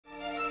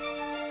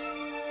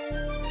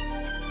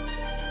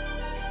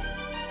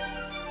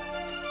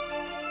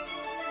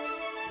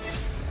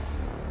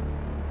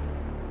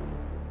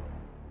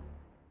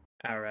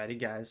Alrighty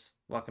guys,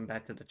 welcome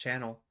back to the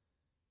channel.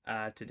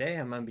 Today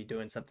I'm going to be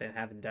doing something I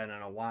haven't done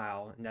in a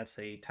while, and that's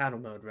a title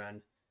mode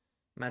run.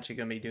 I'm actually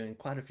going to be doing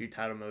quite a few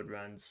title mode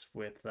runs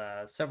with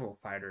several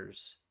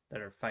fighters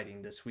that are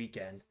fighting this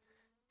weekend.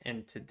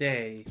 And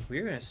today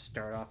we're going to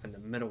start off in the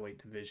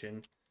middleweight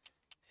division,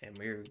 and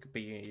we're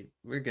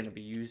going to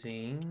be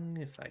using,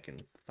 if I can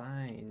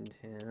find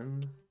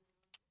him,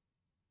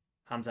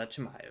 Khamzat.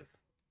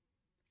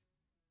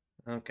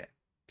 Okay,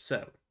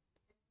 so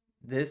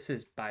this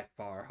is by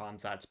far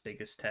Khamzat's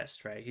biggest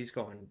test, right? He's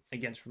going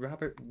against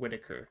Robert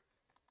Whitaker.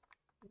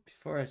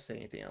 Before I say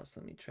anything else,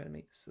 let me try to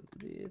make this a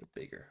little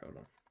bigger. Hold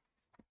on.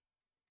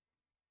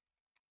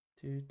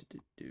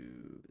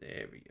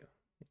 There we go.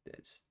 Make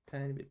that just a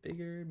tiny bit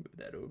bigger. Move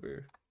that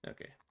over.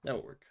 Okay,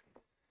 that'll work.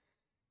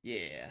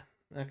 Yeah.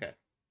 Okay.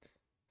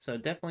 So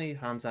definitely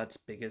Khamzat's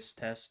biggest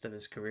test of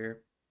his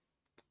career.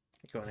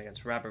 Going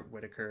against Robert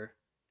Whitaker.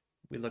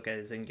 We look at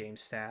his in-game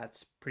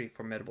stats. Pretty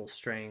formidable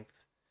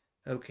strength.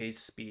 Okay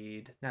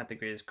speed, not the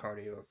greatest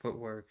cardio or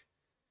footwork.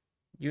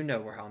 You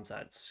know where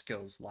Khamzat's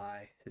skills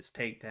lie. His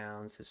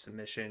takedowns, his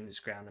submission,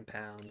 his ground and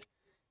pound.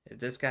 If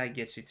this guy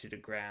gets you to the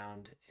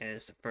ground and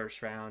it's the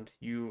first round,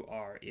 you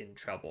are in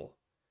trouble.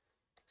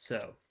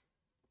 So,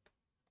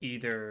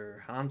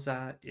 either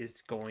Khamzat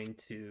is going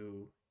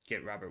to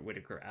get Robert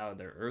Whitaker out of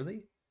there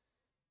early,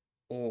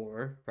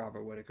 or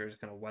Robert Whitaker is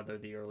going to weather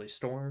the early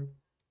storm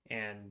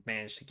and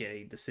manage to get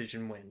a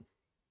decision win.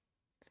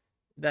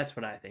 That's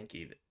what I think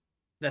either.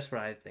 That's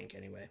what I think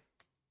anyway.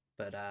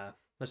 But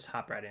let's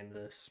hop right into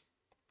this.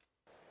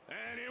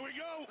 And here we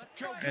go.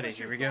 Ready,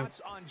 here we go.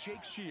 On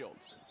Jake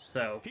Shields.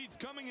 So,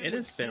 it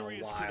has been a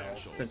while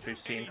since we've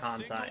seen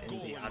Khamzat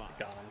in the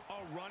octagon.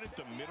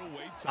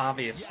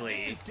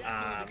 Obviously,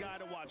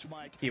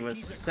 he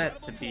was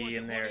set to be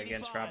in there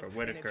against Robert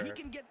Whitaker.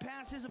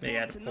 They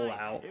had to pull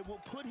out.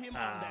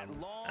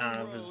 I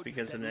don't know if it was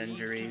because of an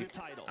injury.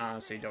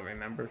 Honestly, don't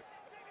remember.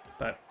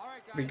 But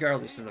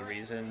regardless of the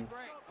reason,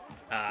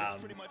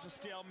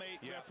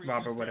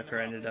 Robert Whitaker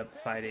ended up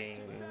fighting,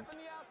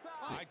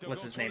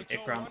 what's his name,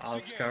 Ikram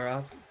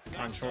Aliskerov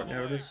on short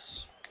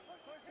notice,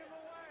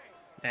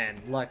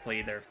 and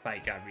luckily their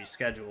fight got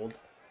rescheduled.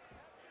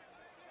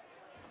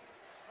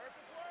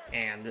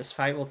 And this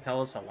fight will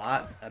tell us a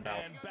lot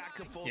about,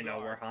 you know,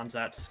 where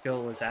Khamzat's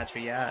skill is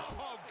actually at,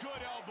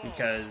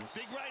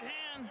 because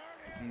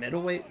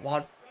middleweight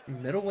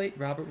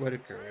Robert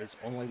Whitaker has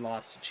only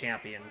lost to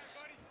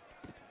champions.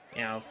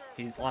 You know,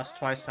 he's lost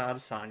twice to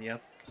Adesanya.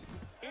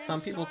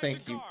 Some people think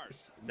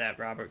that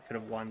Robert could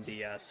have won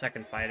the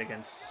second fight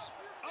against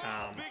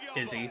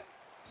Izzy.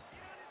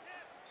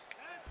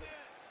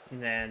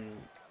 And then,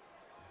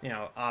 you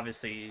know,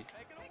 obviously,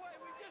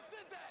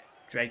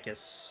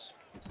 Drakus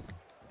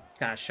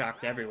kind of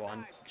shocked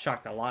everyone,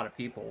 shocked a lot of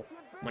people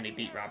when he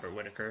beat Robert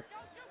Whitaker,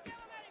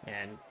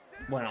 and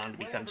went on to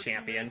become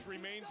champion,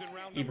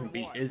 even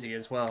beat Izzy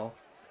as well.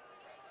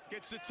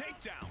 Gets the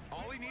takedown.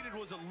 All he needed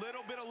was a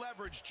little bit of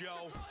leverage,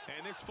 Joe,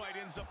 and this fight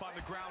ends up on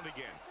the ground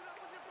again.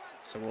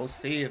 So we'll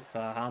see if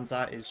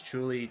Khamzat is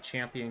truly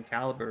champion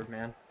caliber,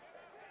 man.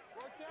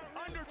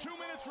 Under 2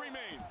 minutes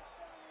remains.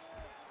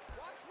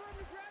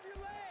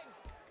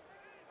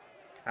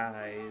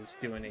 Kai is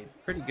doing a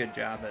pretty good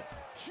job at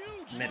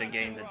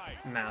mitigating the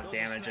amount of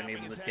damage I'm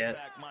able to get.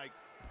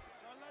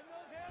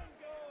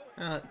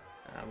 I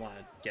want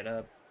to get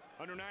up.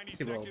 Under 90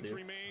 seconds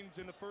remains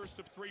in the first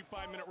of 3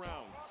 5-minute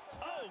rounds.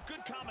 Oh,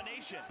 good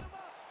combination.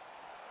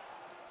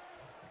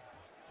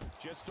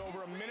 Just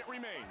over a minute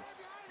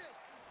remains.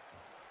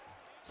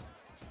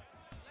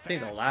 I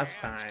think the last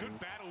time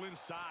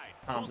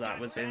Khamzat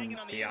was in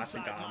the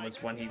octagon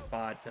was when he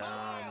fought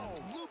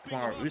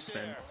Kamaru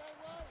Usman.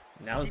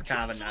 And that was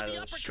kind of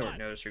another short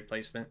notice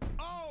replacement.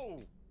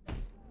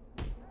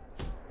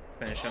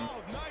 Finish him.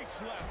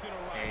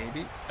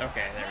 Maybe.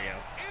 Okay, there we go.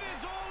 It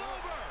is all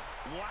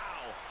over. Wow.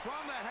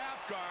 From the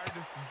half guard,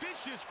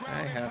 vicious ground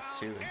I have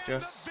to and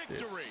adjust the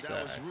victory.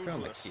 this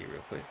chroma key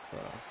real quick.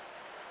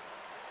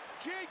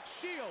 Jake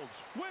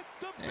Shields with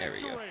the There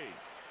victory.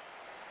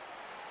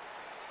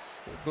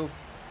 we go. Boop.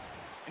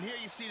 And here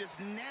you see this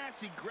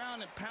nasty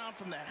ground and pound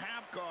from the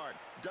half guard.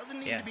 Doesn't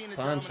need to be in a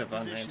bunch dominant of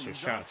position. unanswered He's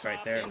shots on right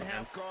top there, in man.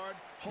 half guard,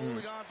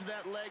 holding on to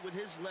that leg with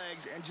his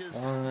legs and just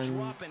 1,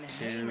 dropping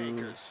 2,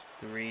 haymakers.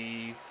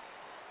 3.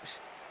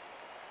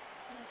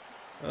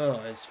 Oh,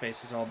 his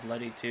face is all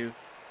bloody too.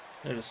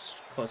 They're just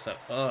close up.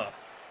 Ugh.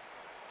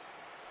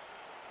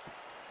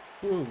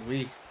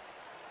 Ooh-wee.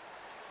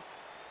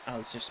 I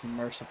was just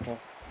merciful.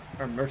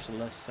 Or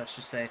merciless, I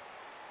should say.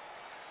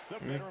 The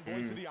veteran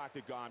voice of the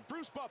octagon,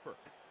 Bruce Buffer,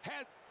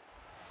 has...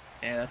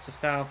 Yeah, that's the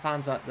style of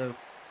Khamzat, though.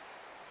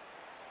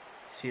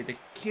 He's here to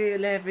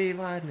kill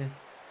everyone.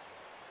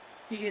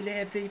 Kill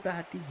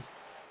everybody.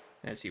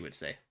 As he would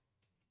say.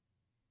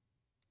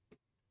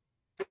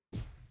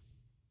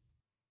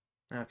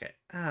 Okay.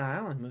 I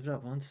only moved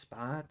up one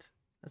spot.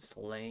 That's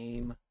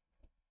lame.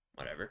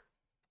 Whatever.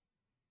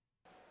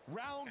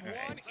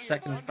 Alright,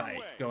 second fight,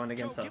 going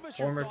against a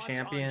former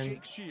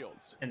champion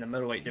in the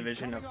middleweight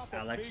division of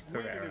Alex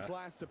Pereira.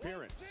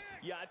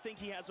 Yeah, I think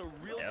he has a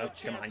real Yep,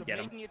 good come chance on, of get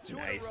him. making it 2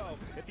 in Nice. a row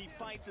if he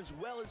fights as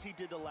well as he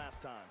did the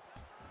last time.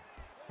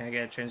 Can I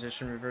get a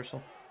transition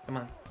reversal? Come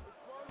on.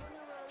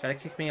 Try to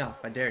kick me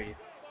off, I dare you.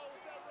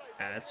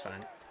 Ah, that's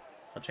fine.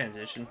 I'll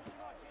transition.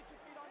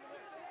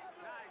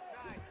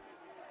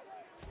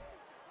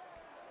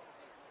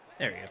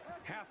 There we go.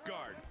 Half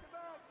guard.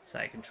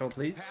 Side control,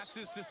 please.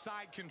 Passes to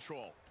side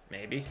control.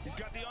 Maybe. He's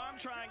got the arm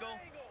triangle.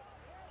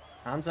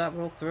 Khamzat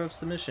will throw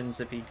submissions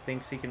if he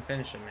thinks he can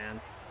finish him,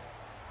 man.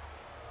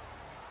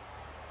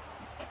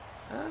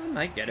 I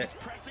might get it. He's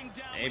pressing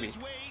down Maybe. with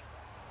his weight.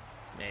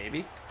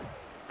 Maybe.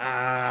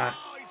 Ah,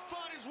 Oh, he's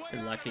fought his way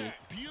you're out of lucky. it.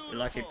 You're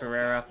lucky, Beautiful.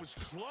 Pereira. That was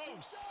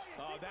close.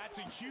 Oh, that's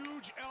a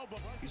huge elbow.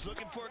 He's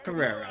looking for a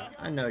Pereira,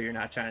 I know you're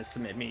not trying to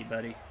submit me,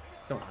 buddy.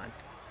 Come on.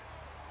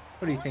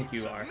 What do you think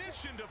you are?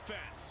 Submission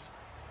defense.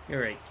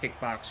 You're a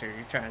kickboxer.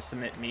 You're trying to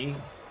submit me?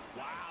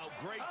 Wow,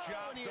 great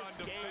job and he done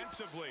escapes.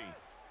 defensively.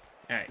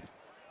 Alright,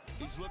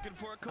 He's looking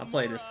for a I'll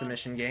play Kimura. this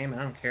submission game.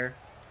 I don't care.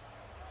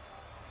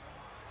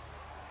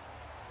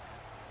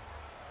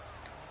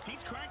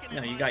 He's cranking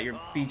No, it you hard. got your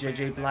Oh, BJJ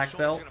Man, that black shoulder's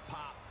belt. gonna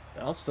pop.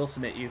 But I'll still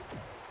submit you.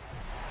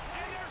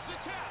 And there's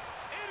the tap.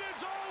 It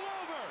is all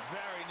over.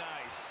 Very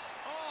nice.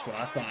 That's All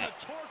what I kinds thought. of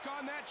torque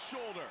on that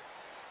shoulder.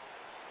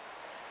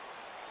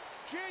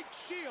 Jake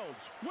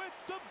Shields with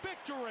the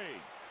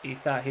victory. He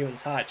thought he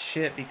was hot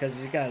shit because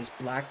he got his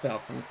black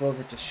belt from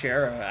Glover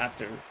Teixeira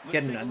after Let's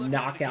getting take a look at it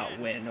knockout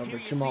again. win over Here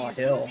you Jamal see, as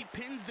soon Hill. as he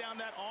pins down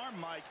that arm,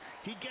 Mike,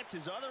 he gets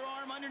his other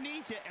arm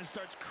underneath it and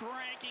starts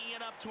cranking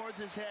it up towards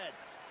his head.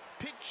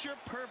 Picture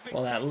perfect.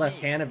 Well, that technique. left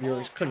hand of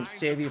yours All couldn't kinds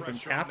save of you from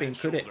pressure on tapping, that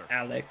could it, shoulder.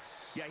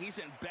 Alex? Yeah, he's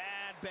in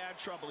bad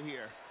trouble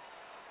here.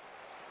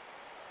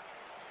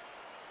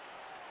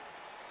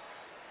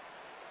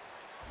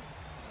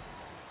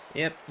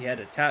 Yep, you had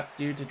to tap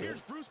due to the,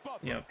 Here's Bruce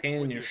Buffer you know, pain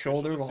in with your the official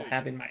shoulder while decision.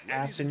 having my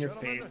ass in your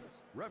face.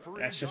 Referee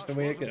That's just the Josh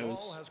way it Rosenthal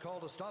goes. has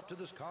called a stop to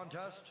this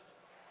contest.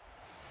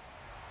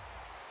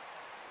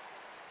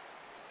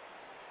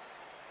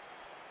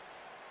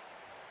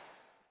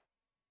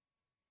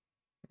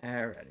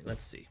 Alrighty,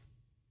 let's see.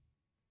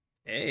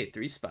 Hey,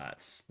 3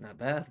 spots. Not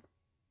bad.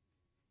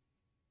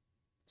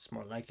 It's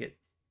more like it.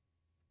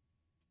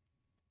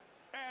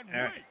 And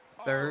Alright,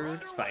 we third are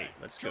underway. fight.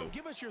 Let's Joe, go.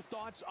 give us your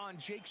thoughts on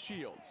Jake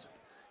Shields.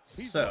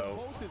 He's So,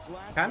 won both his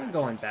last kind of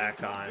going matchups back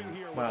and comes on in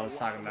here what with I a was lot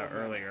talking of about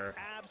momentum. earlier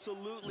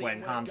Absolutely. when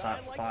And a guy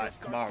Khamzat like fought this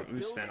starts Kamaru to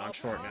build Usman on up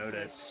short confidence.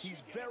 notice.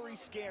 He's very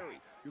scary.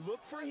 You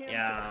look for him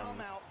Yeah, to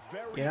come out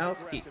very you know,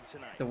 aggressive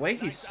tonight. the way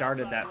he Nice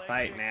started outside that leg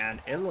fight, kick.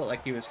 man, it looked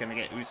like he was going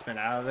to get Usman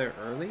out of there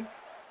early.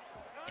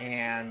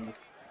 And,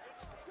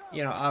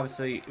 you know,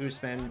 obviously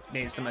Usman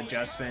made some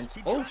adjustments.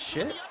 Oh,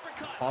 shit.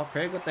 Paul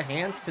Craig with the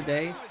hands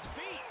today. On his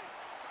feet.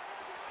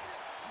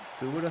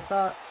 Who would have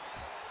thought?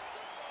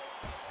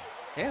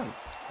 Damn.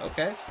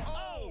 Okay.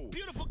 Oh,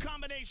 beautiful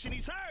combination.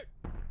 He's hurt.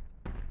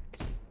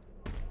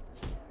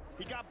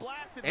 He got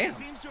blasted. Damn. He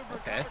seems to have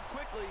Okay. recovered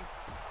quickly.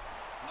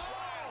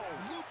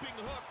 Oh,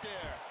 looping hook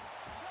there.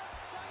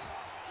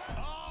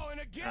 Oh,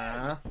 and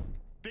again.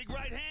 Big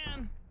right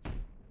hand.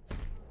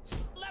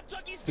 Left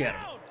hook. He's Get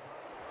him. down.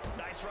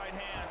 Nice right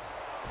hand.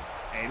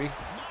 Maybe.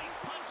 Nice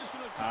punches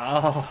from the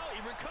top. Oh. He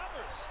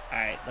recovers.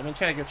 Alright, let me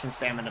try to get some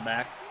stamina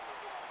back.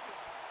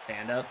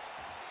 Stand up.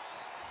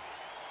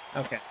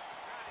 Okay.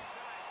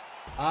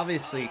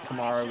 Obviously,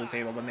 Kamaru was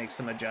able to make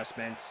some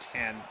adjustments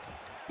and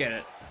get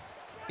it,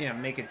 you know,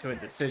 make it to a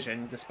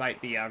decision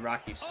despite the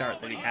rocky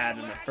start that he had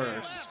in the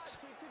first.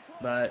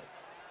 But,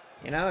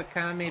 you know, it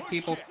kind of made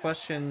people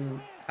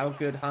question how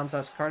good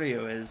Khamzat's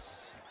cardio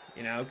is,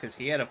 you know, because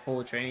he had a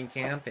full training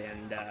camp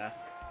and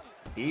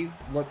he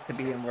looked to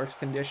be in worse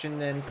condition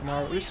than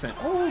Kamaru Usman.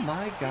 Oh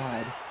my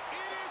god.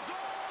 It is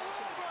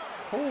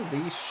all over.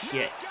 Holy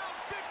shit.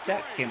 Knockout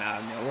That victory. came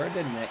out of nowhere,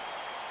 didn't it?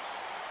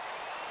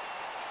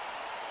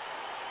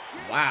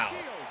 Jake Wow.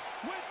 Shields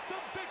with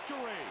the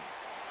victory.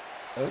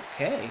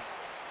 Okay.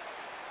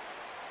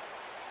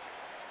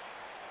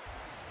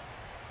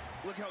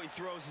 Look how he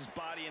throws his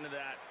body into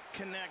that,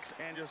 connects,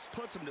 and just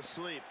puts him to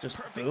sleep. Just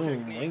perfect boom,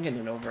 technique, winging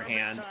an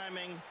overhand. Perfect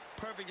timing,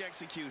 perfect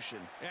execution.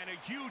 And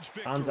a huge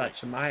victory. Khamzat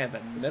Chimaev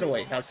at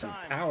middleweight has some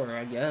power,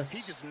 I guess.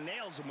 He just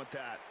nails him with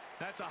that.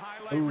 That's a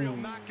highlight reel Ooh.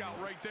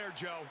 knockout right there,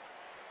 Joe.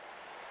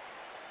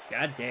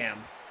 God damn.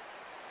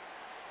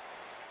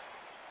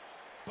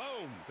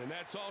 Boom. And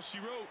that's all she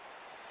wrote.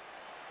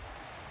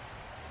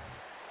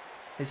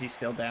 Is he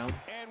still down?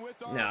 And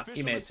with our No, he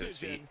official made it to his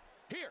decision,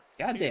 feet. here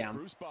Goddamn. is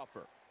Bruce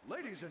Buffer.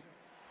 Ladies and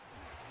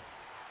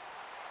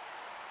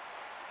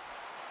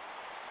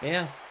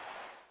Yeah.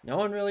 No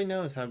one really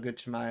knows how good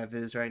Chimaev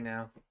is right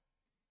now.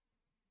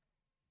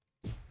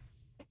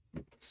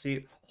 Let's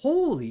see.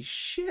 Holy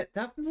shit,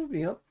 that moved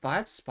me up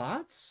 5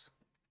 spots?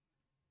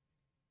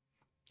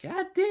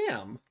 God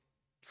damn.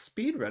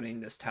 Speed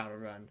running this title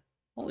run.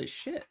 Holy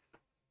shit.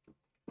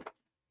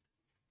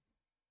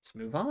 Let's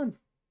move on.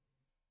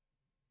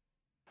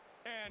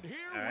 And here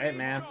All right, we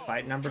man. go.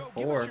 Fight number Joe,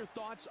 give 4. us your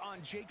thoughts on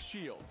Jake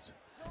Shields.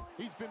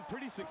 He's been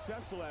pretty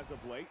successful as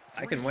of late.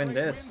 I can win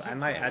this. I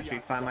might actually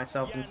find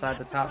myself Yeah, inside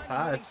the that's top kind of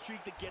 5. winning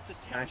streak that gets Kind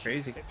of attention.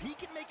 crazy. If he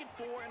can make it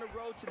 4 in a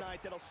row tonight,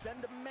 that'll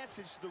send a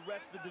message to the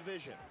rest of the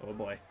division. Oh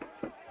boy.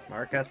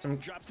 Mark has some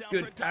Drops down for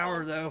a good power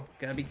double. though.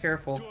 Gotta be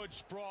careful. Good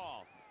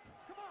sprawl.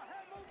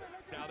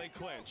 Now they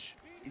clinch.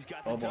 He's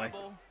got the Oh boy.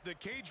 double. The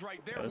cage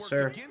right there No, worked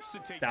sir. against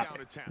the Stop takedown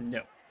it. attempt.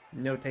 No.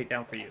 No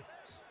takedown for you.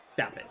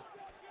 Stop it.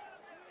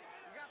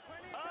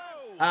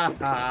 Oh! Ah,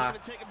 Trying to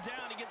take him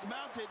down. He gets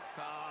mounted.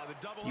 The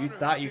double You underhook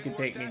thought you didn't could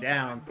work take me that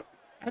down. time.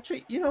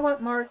 Actually, you know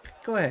what, Mark?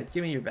 Go ahead.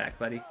 Give me your back,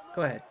 buddy.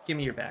 Go ahead. Give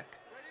me your back.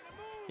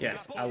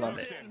 Yes, I love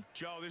it.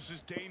 Joe, this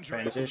is dangerous.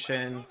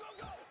 Transition.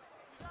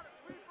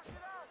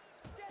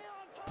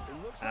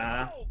 It looks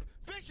Ah. oh,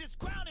 vicious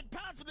ground and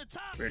pound for the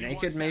top. Rear He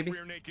naked, wants that maybe?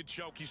 rear naked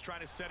choke. He's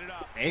trying to set it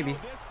up. Maybe.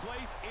 This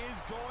place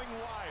is going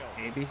wild.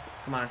 Maybe.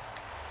 Come on.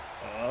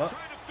 Oh, Trying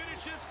to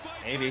finish this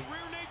fight Maybe. by rear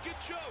naked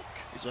choke.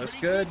 this looks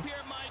Pretty good. deep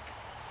here, Mike.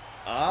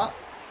 Ah.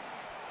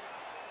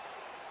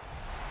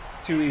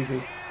 Too easy.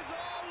 Is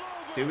all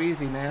over. Too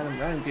easy, man. I'm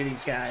running through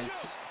these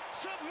guys.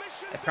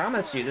 Submission I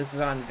promise you, this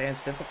is on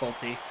advanced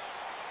difficulty.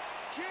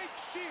 Jake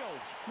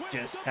Shields with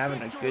Just the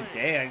having a victory. good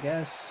day, I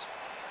guess.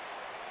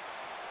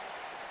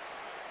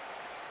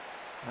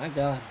 My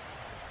God.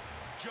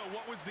 Joe,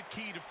 what was the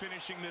key to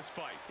finishing this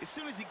fight? As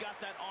soon as he got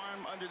that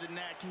arm under the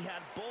neck, he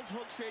had both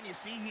hooks in. You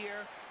see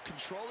here,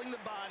 controlling the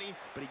body,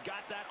 but he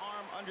got that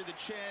arm under the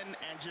chin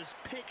and just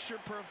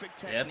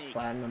picture-perfect Yep, technique.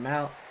 flattened him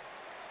out.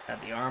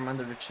 Had the arm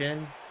under the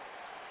chin.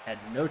 Had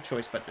no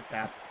choice but to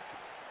tap.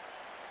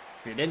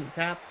 If he didn't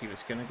tap, he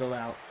was gonna go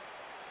out.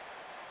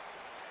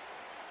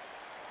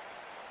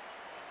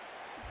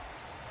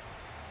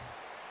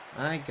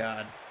 My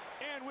God.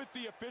 And with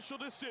the official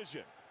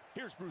decision,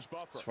 here's Bruce I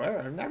Buffer. swear,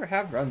 I've never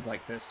had runs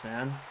like this,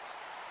 man. It's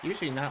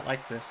usually not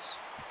like this.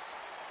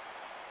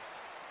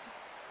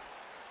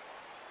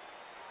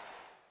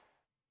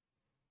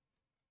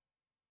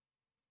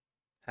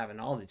 Having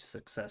all the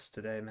success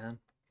today, man.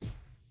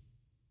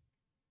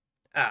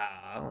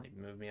 Ah, only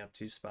moved me up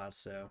 2 spots,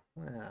 so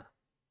yeah.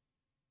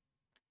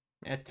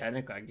 Yeah,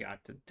 technically I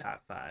got to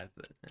top 5,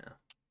 but yeah.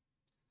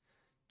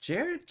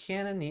 Jared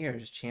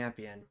Cannonier's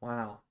champion.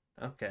 Wow.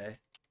 Okay.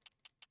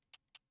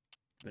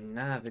 Would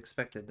not have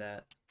expected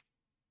that.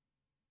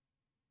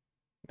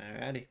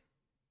 Alrighty.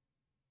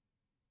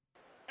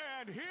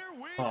 And here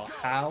we Oh, go.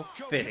 how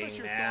Joe, give us fitting,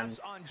 your man. thoughts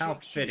on How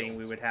Jake fitting we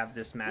Shields. would have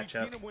this We've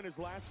seen matchup. him win his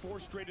last 4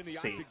 straight in the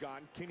See.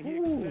 octagon. Can he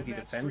Ooh, extend he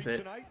that defends streak it.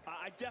 tonight?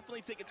 I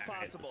definitely think it's All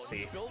right, possible. let's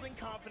He's see. building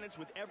confidence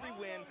with every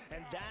win,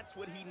 and that's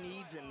what he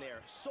needs in there.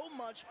 So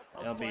much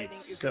of It'll be fighting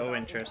is so about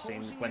interesting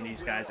imposing when your these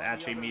will guys on the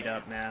actually other meet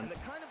up, man. And the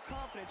kind of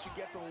confidence you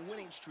get from a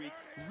winning streak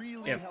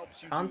really If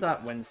helps you do Khamzat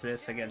that. wins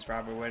this against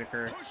Robert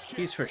Whitaker,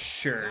 he's for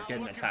sure Now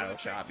getting a looking for title the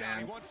shot, takedown. He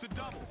man. wants the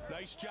double.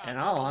 Nice job. In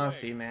all all the way.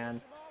 honesty,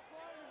 man,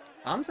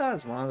 Khamzat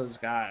is one of those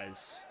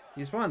guys.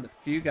 He's one of the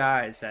few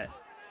guys that,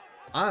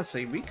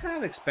 honestly, we kind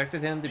of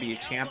expected him to be a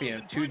champion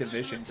of 2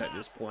 divisions at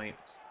this point.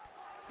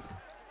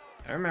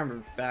 I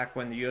remember back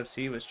when the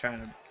UFC was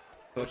trying to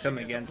book him Pushing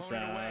his against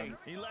opponent away.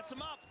 He lets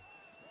him up.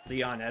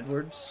 Leon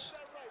Edwards.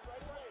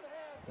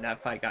 And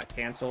that fight got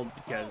canceled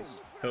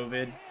because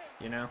COVID,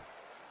 you know.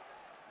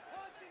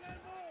 I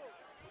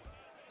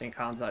think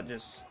Khamzat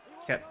just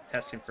kept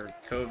testing for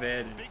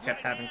COVID and kept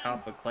having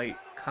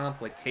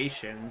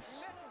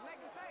complications.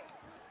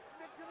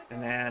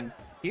 And then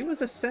he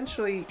was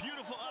essentially,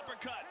 Beautiful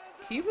uppercut.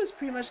 he was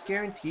pretty much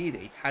guaranteed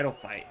a title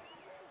fight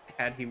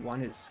had he won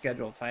his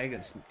scheduled fight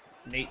against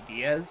Nate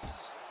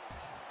Diaz.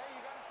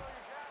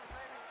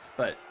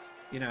 But,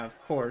 you know, of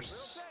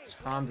course,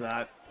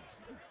 Khamzat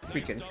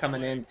freaking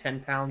coming in 10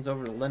 pounds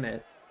over the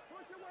limit.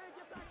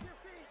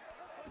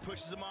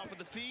 Pushes him off with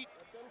the feet.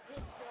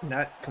 And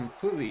that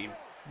completely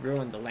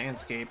ruined the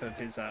landscape of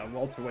his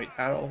welterweight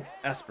title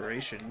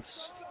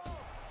aspirations.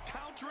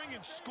 Countering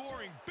and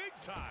scoring big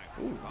time.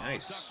 Ooh,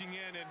 nice. Ducking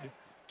in and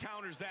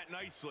counters that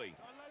nicely.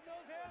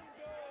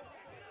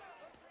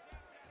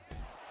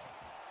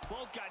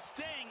 Both guys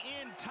staying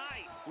in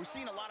tight. We're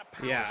seeing a lot of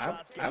power Yeah,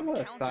 shots I getting would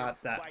have countered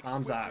thought that by quicker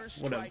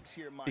Khamzat would have strikes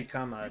here, Mike.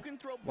 become a You can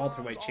throw bombs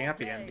welterweight all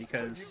champion day, but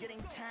because, you're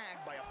getting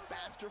tagged by a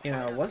faster you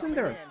know, fighter wasn't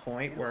there a coming in.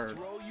 point It'll where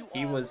throw you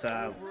he off was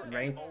over and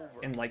ranked over.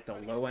 in like the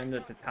low end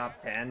of the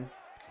top 10?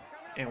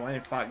 And when he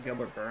fought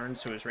Gilbert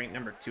Burns, who was ranked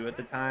number 2 at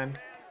the time?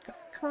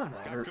 Come on,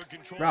 Robert. good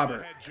control Robert, of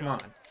the head, come Joe. on.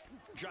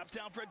 Drops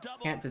down for a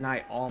double. Can't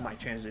deny all my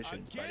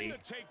transitions, Again, buddy. the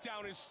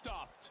takedown is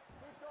stuffed.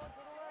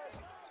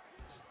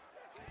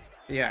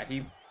 Yeah,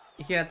 he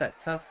had that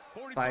tough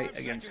 45 fight seconds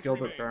against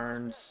Gilbert remains.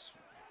 Burns,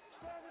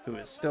 who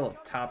was still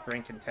a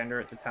top-ranked contender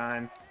at the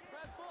time.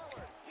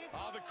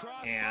 The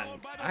cross And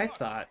followed by the I hook.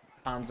 thought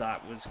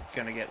Khamzat was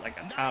gonna get like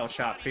a title Nice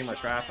shot body pretty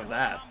much shot right off and of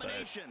that, but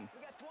combination.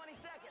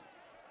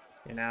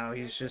 you know,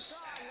 he's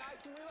just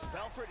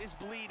Belfort is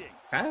bleeding.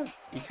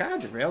 he kind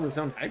of derailed his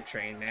own hype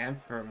train, man,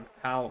 from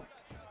how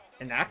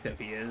inactive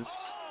he is.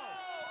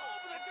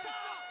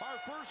 Our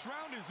first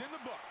round is in the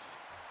books.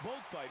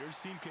 Both fighters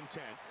seem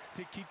content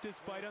to keep this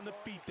fight on the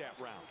feet that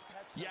round.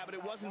 Yeah, but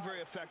it wasn't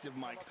very effective,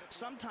 Mike.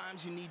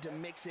 Sometimes you need to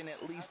mix in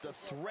at least the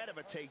threat of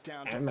a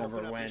takedown to I remember open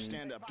up your when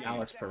stand-up game.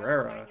 Alex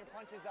Pereira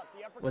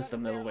was the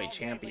middleweight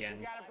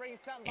champion,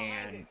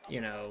 and,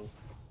 you know,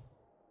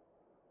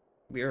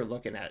 we were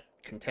looking at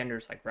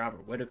contenders like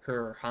Robert Whittaker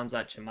or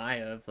Khamzat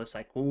Chimaev. It's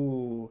like,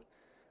 ooh,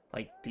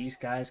 like, these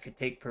guys could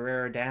take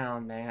Pereira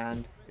down,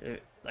 man.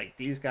 Like,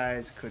 these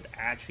guys could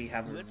actually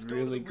have a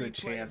really good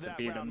chance of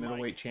being a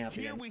middleweight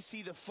champion. Here we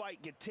see the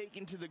fight get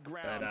taken to the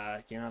ground.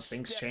 But, you know,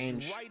 things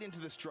change. Right into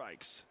the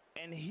strikes.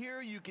 And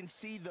here you can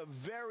see the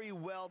very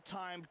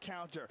well-timed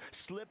counter.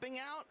 Slipping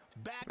out,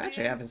 back I'm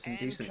actually having some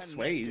decent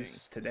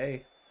sways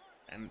today.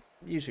 I'm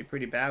usually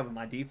pretty bad with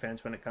my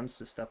defense when it comes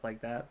to stuff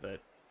like that,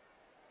 but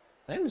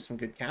I'm having some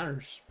good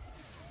counters.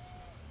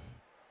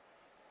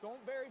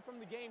 Don't vary from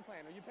the game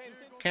plan. Are you paying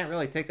attention? Can't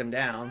really take him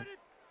down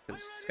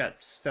because he's got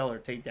stellar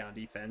takedown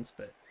defense,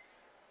 but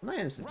I'm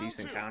landing some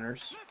decent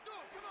counters.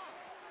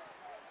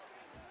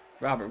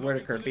 Robert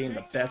Whittaker being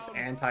the best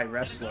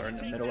anti-wrestler in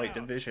the middleweight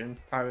division,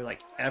 probably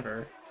like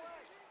ever.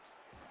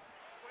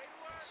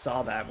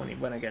 Saw that when he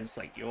went against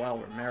like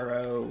Yoel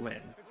Romero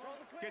and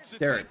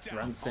Derek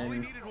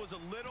Brunson.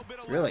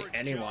 Really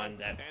anyone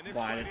that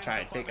wanted to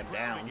try to take him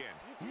down.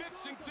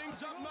 Mixing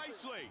things up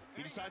nicely.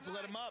 He decides to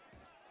let him up.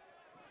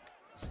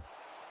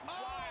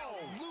 Oh,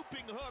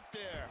 looping hook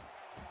there.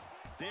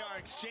 They are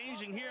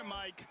exchanging here,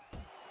 Mike.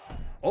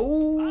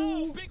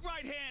 Oh, Big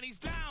right hand. He's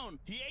down.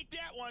 He ate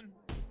that one.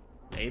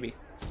 maybe.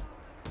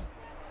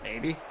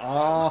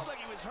 Oh, Looked like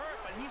he was hurt,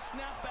 but he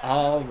snapped back.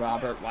 oh,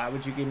 Robert, why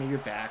would you give me your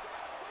back?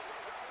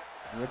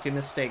 Rookie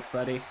mistake,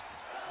 buddy.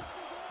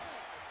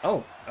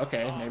 Oh,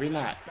 okay, maybe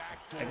not.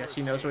 I guess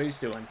he knows what he's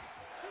doing.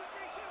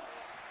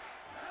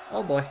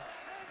 Oh boy.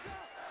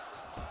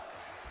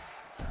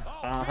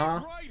 Uh-huh.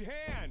 Big right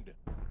hand.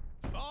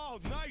 Oh,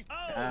 nice.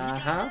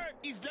 Uh-huh.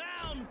 He's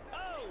down.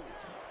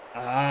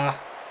 Ah,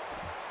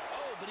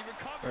 But he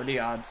recovered. what are the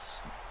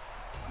odds?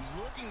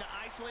 He's looking to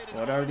isolate an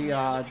What are arm the here,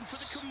 looking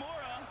odds? for the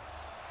Kimura.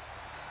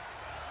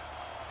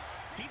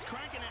 He's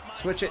cranking it, Mike.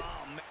 Switch it.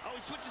 Oh,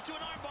 he switches to an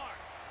armbar.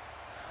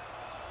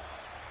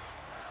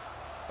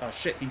 Oh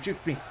shit, he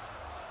juked me.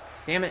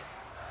 Damn it.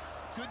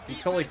 Good He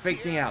totally defense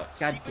faked me here. out.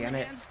 God Keeping damn the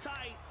it. hands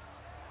tight.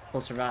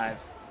 We'll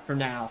survive. For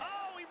now.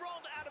 Oh, he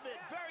rolled out of it.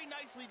 Very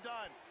nicely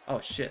done. Oh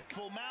shit.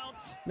 Full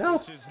mount. No.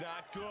 This is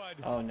not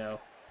good. Oh no.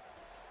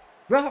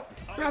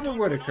 Robert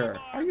Whittaker,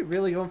 are you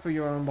really going for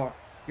your own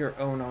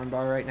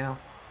armbar right now?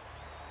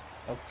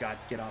 Oh god,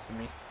 get off of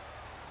me.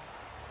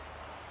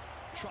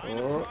 Trying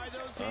to pry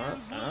those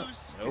hands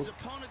loose. nope, His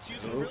opponent's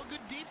using nope. real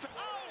good defense.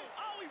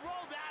 Oh, he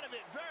rolled out of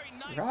it. Very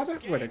nice Robert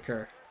escape.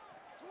 Whittaker.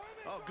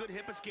 Oh, good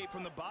hip escape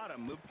from the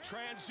bottom. Move.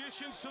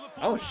 Transitions to the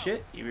full Oh mount.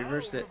 shit, he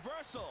reversed it.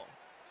 Reversal.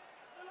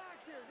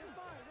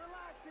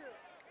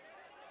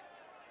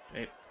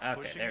 Wait, okay,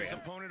 Pushing there we his go.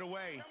 opponent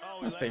away.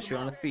 I'll finish you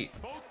on the feet.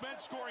 Both men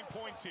scoring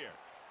points here.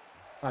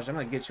 Watch, I'm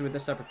gonna get you with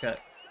this uppercut.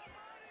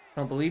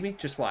 Don't believe me?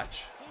 Just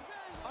watch.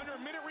 Under a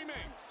minute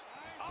remains.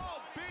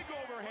 Oh, big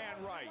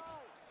overhand right.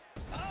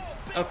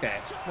 Okay,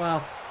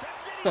 well,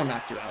 they'll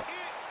knock you out.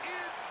 It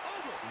is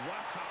over.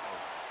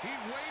 Wow. He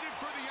waited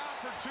for the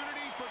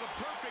opportunity for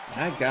the perfect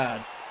My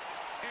god.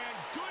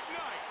 and good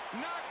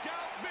night.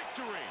 Knockout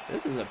victory.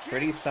 This is a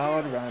pretty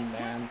solid run,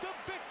 man. The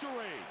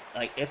victory.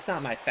 Like, it's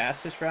not my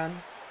fastest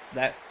run.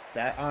 That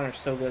honor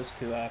still goes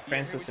to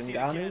Francis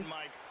Ngannou,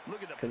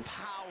 because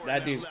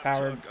that dude's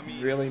power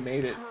really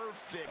made it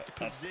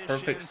a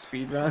perfect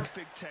speed run.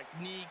 Perfect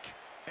technique.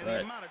 And But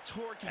the amount of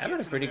torque he having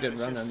gets a pretty in there good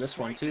is run just on this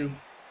one too.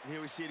 frightening.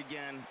 Here we see it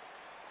again.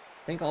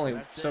 I think only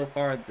That's so it.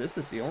 far this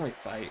is the only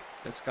fight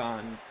that's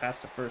gone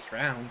past the first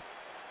round.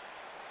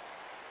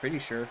 Pretty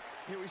sure.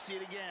 Here we see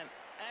it again.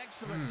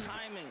 Excellent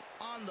timing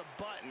on the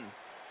button.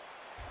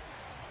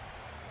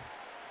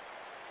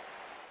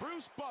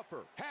 Bruce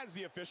Buffer has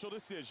the official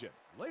decision.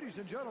 Ladies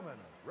and gentlemen,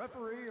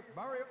 referee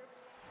Mario.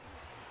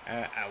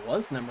 I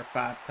was number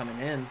 5 coming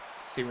in.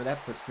 Let's see where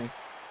that puts me.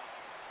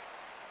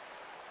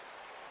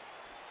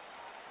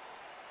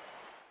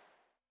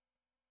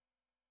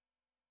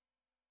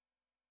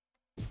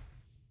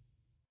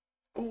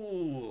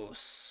 Ooh,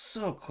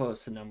 so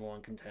close to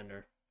 #1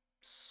 contender.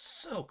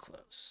 So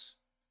close.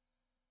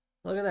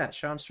 Look at that.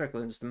 Sean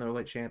Strickland's the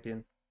middleweight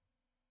champion.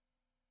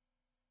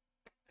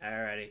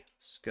 Alrighty,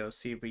 let's go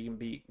see if we can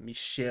beat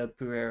Michel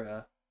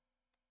Pereira.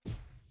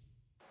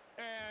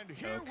 And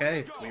here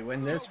Okay, go. we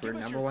win this. Joe, We're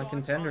give us your #1 thoughts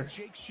contender. on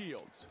Jake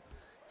Shields.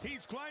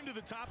 He's climbed to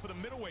the top of the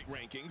middleweight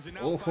rankings and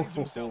now Oh, finds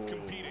himself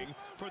competing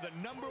for the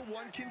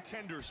 #1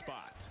 contender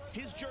spot.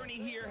 His journey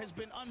here has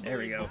been There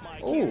we go. unbelievable,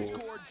 Mike. Ooh. He's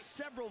scored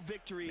several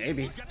victories.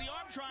 Maybe. He's got the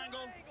arm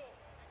triangle.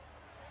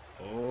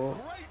 Oh,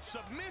 Great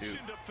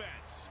submission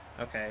defense.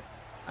 okay.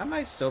 I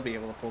might still be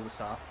able to pull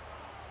this off.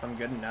 If I'm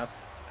good enough.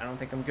 I don't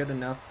think I'm good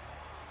enough.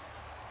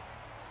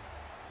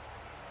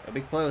 It'll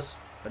be close,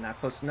 but not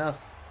close enough.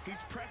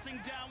 He's pressing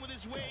down with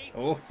his weight.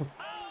 Oh,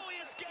 Oh, he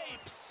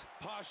escapes.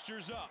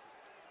 Postures up.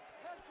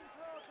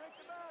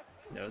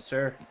 no,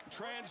 sir.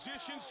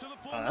 Transitions to the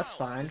full Oh, that's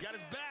mount. fine. He's got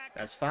his back.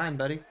 That's fine,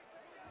 buddy.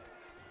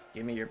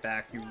 Give me your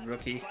back, you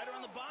rookie. Fighter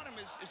on the bottom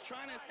is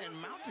trying to and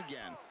mount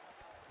again.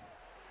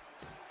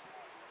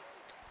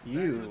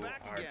 You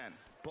are...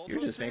 You're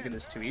just making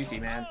this too easy,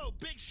 man. Oh,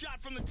 big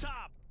shot from the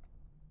top.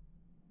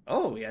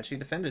 Oh, he actually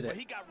defended Well, it.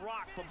 he got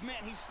rocked, but man,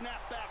 he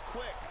snapped back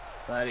quick.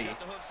 Buddy,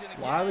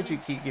 why would you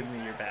keep giving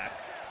me your back?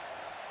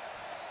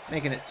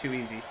 Making it too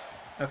easy.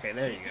 Okay,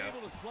 there you go.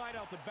 Able to slide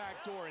out the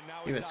back door, and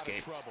now You he's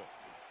escaped. out of trouble.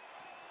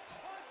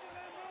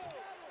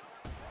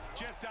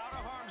 Just out of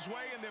harm's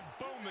way, and then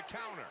boom, the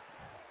counter.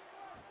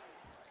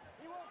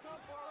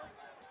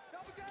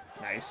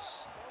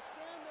 Nice.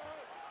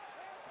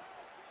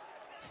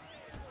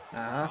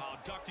 Uh-huh. Oh,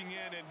 ducking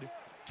in and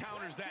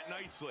counters that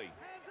nicely.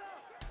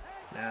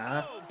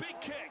 Uh-huh. Oh, big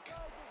kick.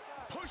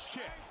 Push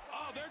kick.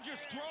 Oh, they're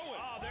just throwing.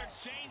 Oh, they're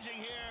exchanging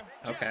here.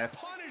 Okay. Just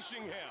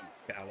punishing him.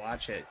 Gotta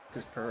watch it.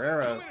 Because 2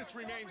 Pereira... minutes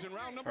remains in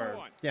round number Or,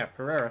 1. yeah,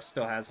 Pereira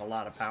still has a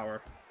lot of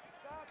power.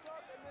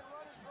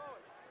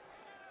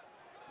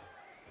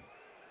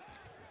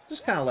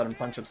 Just kind of let him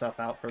punch himself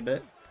out for a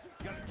bit.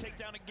 Got a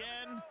takedown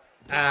again.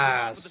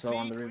 Ah, still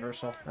on the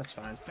reversal. That's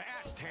fine.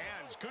 Fast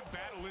hands. Good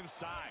battle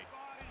inside.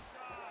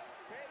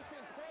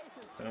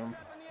 Boom.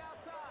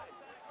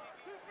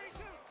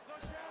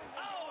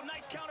 Oh,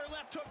 nice counter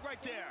left hook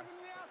right there.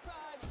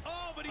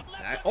 Oh, but he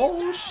left hook Oh,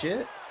 down.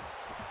 shit.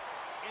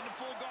 Into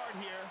full guard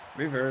here.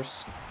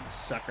 Reverse.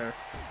 Sucker.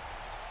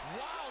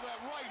 Wow, that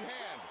right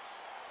hand.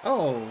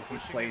 Oh, he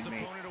Pushing played his me.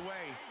 opponent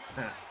away.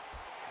 Huh.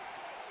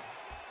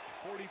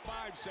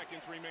 45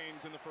 seconds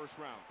remains in the first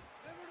round.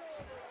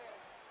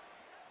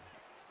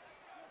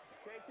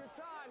 Take your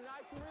time,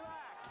 nice and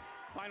relaxed.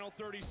 Final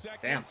 30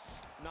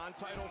 seconds. Damn.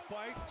 Non-title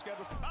fight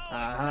scheduled. Oh,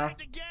 Uh-huh.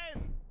 sagged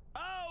again.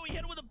 Oh, he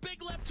hit it with a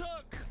big left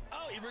hook.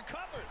 Oh, he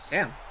recovers.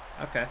 Damn.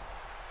 Okay.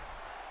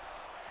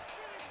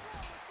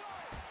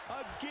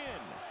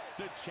 Again,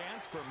 the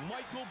chance for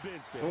Michael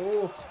Bisping.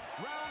 Oh.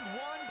 Round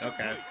 1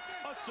 Okay. complete.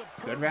 A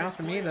superb Good round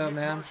for me, display though, of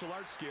mixed man. martial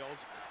arts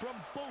skills from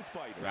both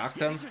fighters. Rocked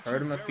Yeah, him. these are Hurt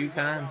two him a very few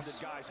well-rounded times.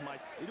 guys,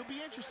 Mike. It'll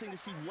be interesting to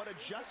see what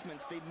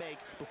adjustments they make.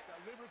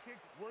 Liver kicks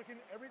working,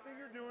 everything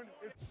you're doing.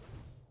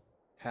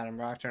 Had him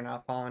rocked or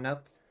not falling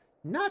up.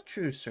 Not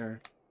true, sir.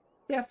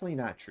 Definitely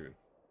not true.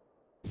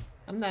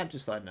 I'm not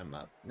just letting him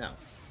up. No.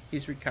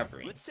 He's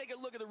recovering. Let's take a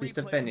look at the He's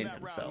replay defending from that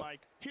himself. round,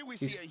 Mike. Here we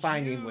He's see a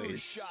finding huge ways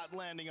shot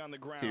landing on the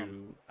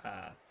ground.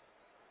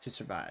 to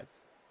survive.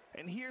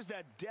 And here's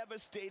that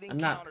devastating I'm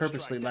not counter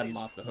purposely strike. letting That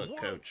him is off the hook,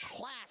 coach.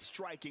 world-class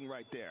striking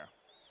right there.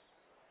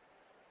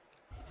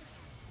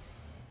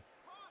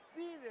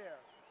 Be there.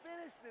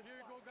 Finish this.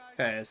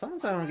 Okay, as long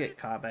as I don't get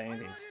caught by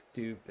anything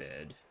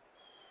stupid.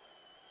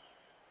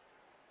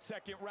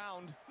 Second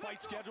round,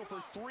 fight scheduled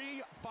for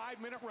 3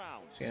 5-minute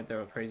rounds. He's gonna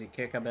throw a crazy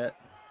kick, I bet.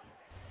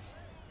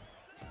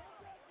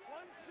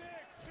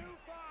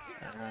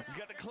 He's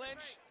got the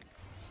clinch.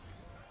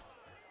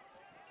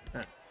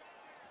 Huh.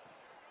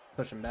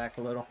 Push him back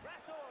a little.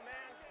 Wrestle him,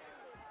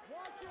 man.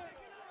 Watch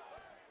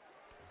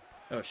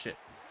it. Oh shit.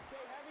 Stay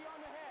heavy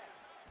on the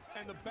head.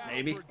 And the battle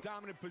Maybe. for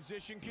dominant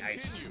position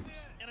Nice. continues.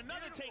 And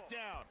another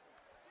takedown.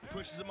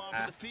 Pushes him off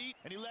Ah. of the feet,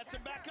 and he lets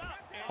him back up.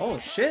 And Oh he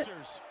shit.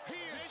 answers. He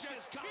is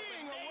just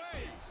keying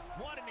away.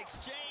 What an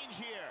exchange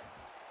here.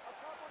 A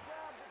couple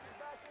jabs if you're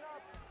backing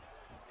up.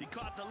 He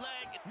caught the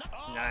leg.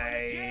 Oh, and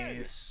again.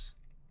 Nice.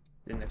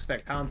 Didn't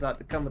expect Khamzat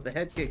to come with the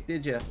head kick,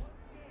 did you?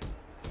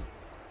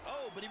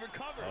 Oh, but he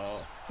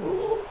recovers.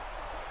 Oh.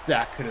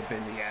 That could have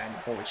been the end.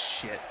 Holy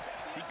shit.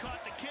 He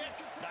caught the kick.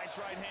 Nice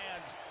right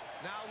hand.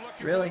 Now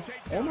looking Really? for the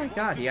takedown. Oh my Wants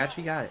god, the he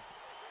actually got it.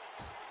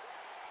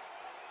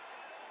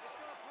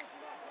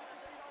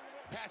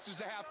 passes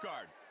the half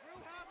guard.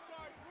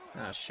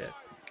 Ah, shit.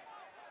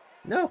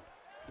 No.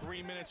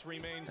 3 minutes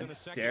remains in the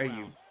second Dare round.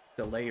 you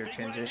delay your Big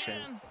right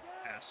transition, hand.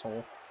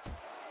 asshole.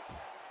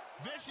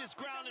 Vicious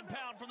ground and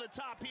pound from the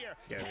top here.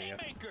 There we go.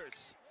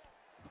 Haymakers.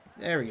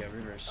 There we go,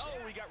 reverse. Oh,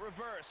 we got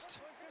reversed.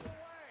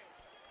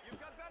 You've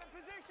got better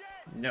position.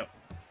 No.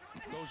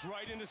 Goes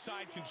right into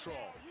side control.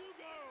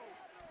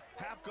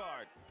 Half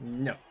guard.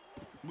 No.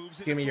 Moves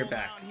it Give me your full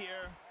back. mount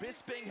here.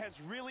 Bisping has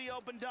really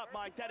opened up,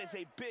 Mike. That is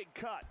a big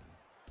cut.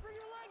 Bring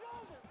your leg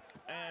over.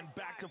 And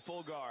back to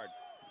full guard.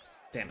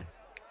 Damn it.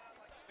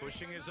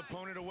 Pushing his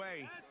opponent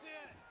away.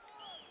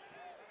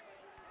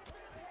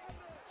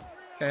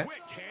 Okay. Quick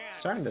hands.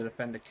 Starting to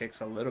defend the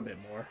kicks a little bit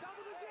more.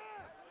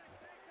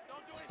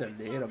 Just a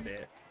little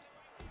bit.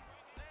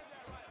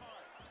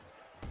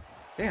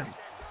 Damn.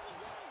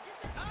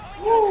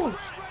 Woo! Right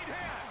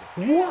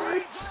hand.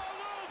 What?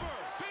 All over.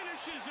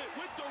 Finishes it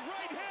with the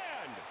right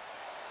hand.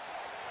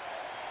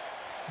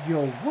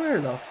 Yo,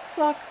 where the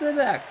fuck did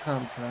that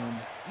come from?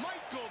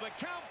 Michael the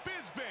Count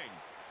Bisping.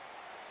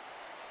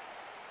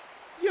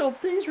 Yo,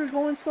 things were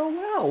going so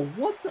well.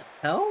 What the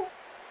hell?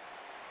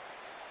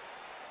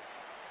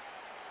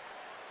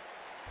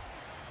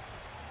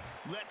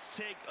 Let's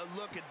take a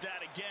look at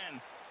that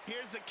again.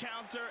 Here's the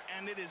counter,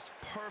 and it is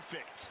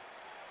perfect.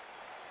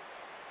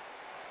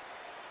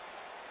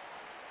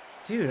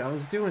 Dude, I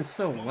was doing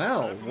so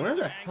well. Where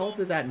the hell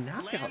did that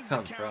knockout Lands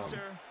come the from?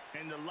 counter,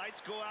 and the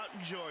lights go out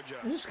in Georgia.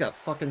 I just got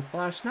fucking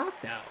flash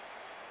knocked out.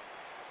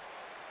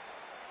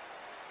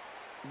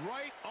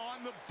 Right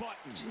on the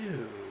button.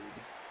 Dude.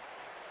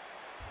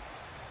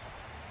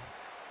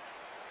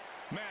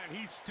 Man,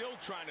 he's still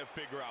trying to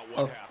figure out what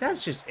Oh, happened.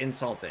 that's just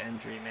insult to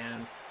injury,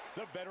 man.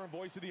 The veteran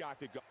voice of the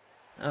Octagon.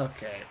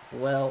 Okay,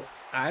 well,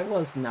 I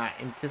was not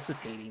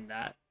anticipating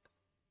that.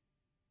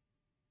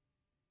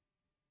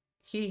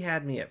 He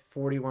had me at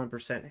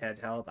 41% head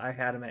health. I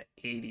had him at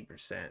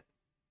 80%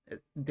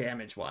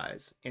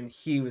 damage-wise. And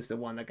he was the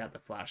one that got the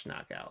flash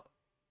knockout.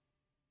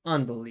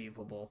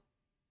 Unbelievable.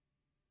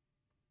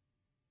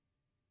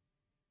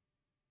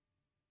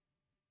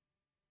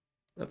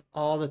 Of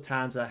all the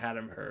times I had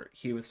him hurt,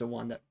 he was the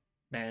one that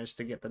managed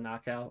to get the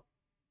knockout.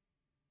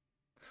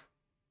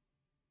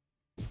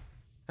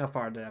 How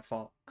far did I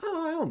fall?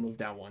 Oh, I will move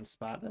down one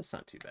spot. That's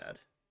not too bad.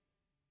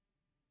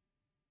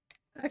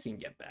 I can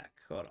get back.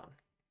 Hold on.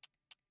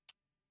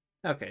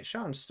 Okay,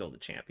 Sean's still the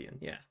champion.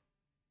 Yeah.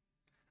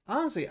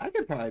 Honestly, I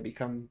could probably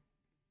become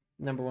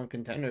 #1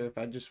 contender if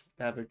I just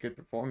have a good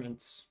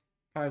performance.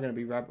 Probably going to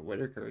be Robert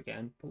Whittaker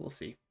again, but we'll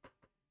see.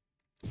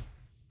 And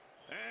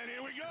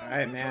here we go.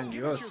 Alright, man.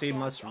 UFC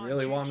must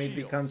really want me to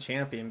become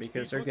champion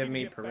because they're giving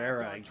me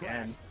Pereira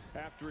again.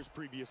 After his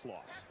previous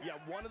loss. Yeah,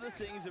 one of the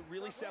things that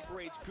really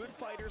separates good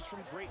fighters from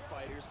great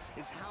fighters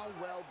is how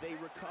well they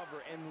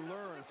recover and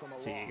learn from a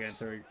loss. See, you going to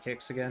throw your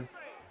kicks again?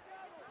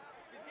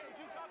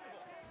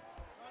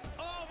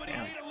 Oh, but he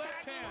Damn. made a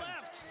left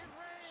hand.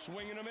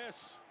 Swing and a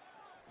miss.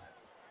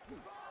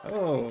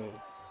 Oh.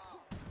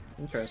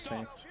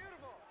 Interesting.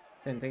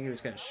 Didn't think he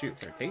was going to shoot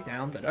for a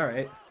takedown, but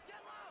alright.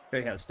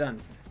 Great how it's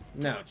done.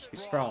 No, he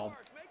sprawled.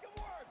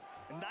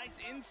 A nice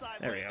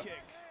inside There we leg go.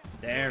 kick.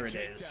 There it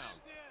is.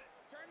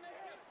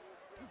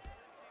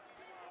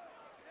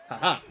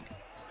 Haha.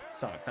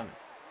 Saw it coming.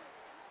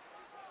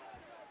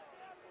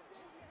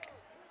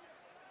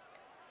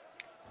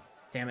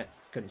 Damn it.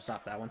 Couldn't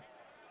stop that one.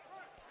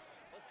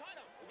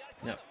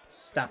 No.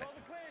 Stop it.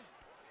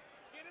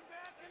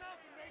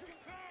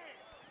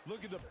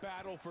 Look at the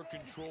battle for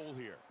control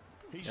here.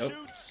 He Nope.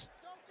 shoots.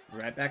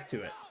 Right back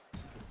to it.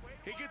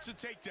 He gets a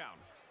takedown.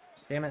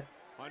 Damn it.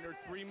 Under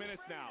 3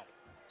 minutes now.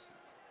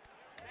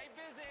 Stay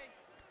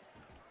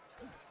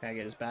busy. Can I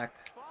get his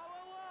back? Follow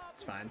up.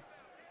 It's fine.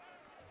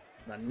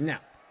 But no.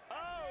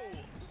 Oh,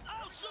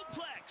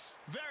 suplex.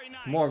 Very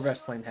nice. More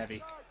wrestling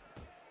heavy.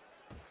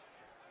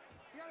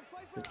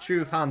 The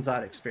true Khamzat All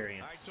right,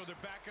 experience. so they're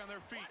back on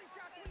their feet.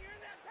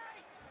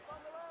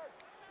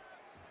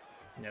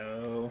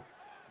 No.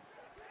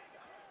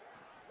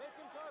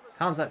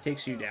 Khamzat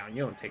takes you down.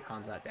 You don't take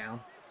Khamzat down.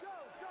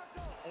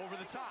 Over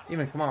the top.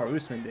 Even Kamaru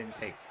Usman didn't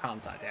take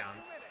Khamzat down.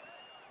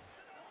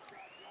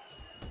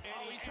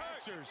 And he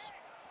answers.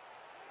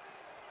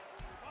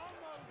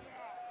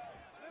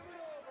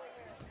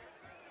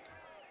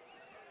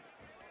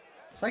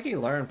 It's like he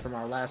learned from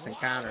our last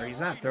encounter. He's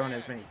not throwing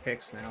as many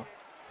kicks now.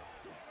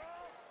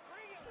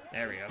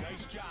 There we go.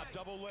 Nice job,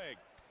 double leg.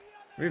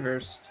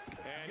 Reversed.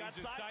 And got he's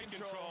in side side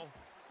control. control.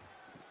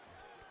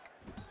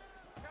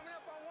 Coming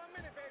up on 1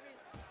 minute, baby.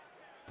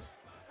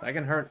 I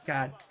can hurt.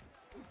 God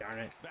darn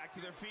it. Back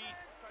to their feet.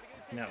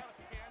 No.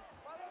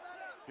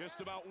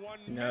 Just about 1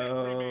 minute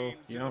No. remains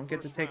You in don't the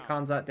get to first take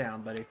round. Khamzat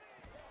down, buddy.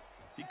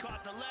 He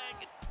caught the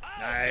leg. Oh,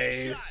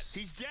 Nice. good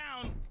shot. He's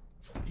down.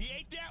 He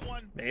ate that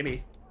one.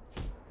 Maybe.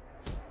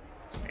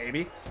 Maybe.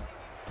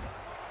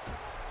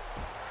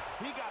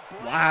 He got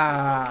blasted.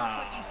 Wow. Looks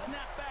like he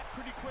snapped back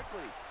pretty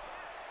quickly.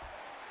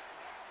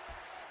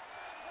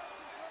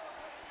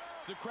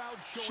 The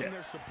crowd showing Shit.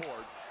 their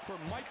support for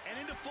Mike. And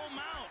into full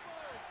mount.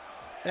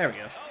 There we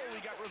go. Oh,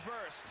 he got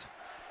reversed.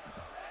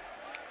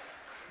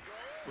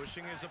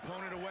 Pushing his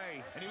opponent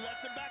away. And he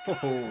lets him back Oh.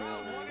 up.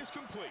 Round 1 is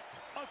complete.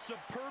 A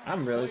superb I'm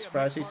display really of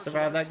surprised he mixed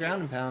survived martial that ground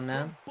and arts pound,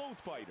 man. from both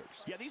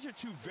fighters. Yeah, these are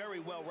two very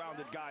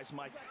well-rounded guys,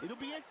 Mike. It'll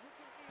be it.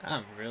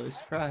 I'm really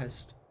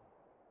surprised.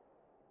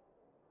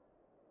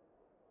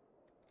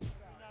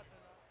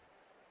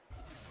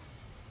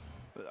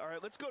 All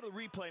right, let's go to the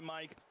replay,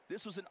 Mike.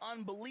 This was an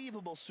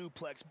unbelievable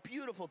suplex.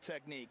 Beautiful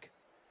technique.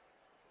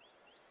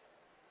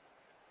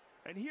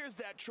 And here's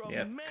that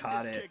tremendous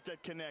caught it. kick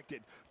that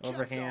connected. Just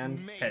Overhand,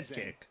 head amazing.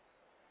 kick.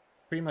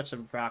 Pretty much a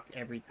rock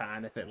every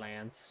time if it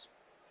lands.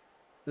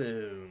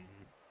 Boom.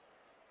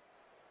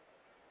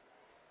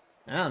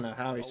 I don't know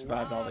how he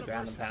survived all the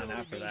ground and pound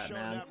after Being that, shown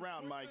man. that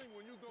round, Mike.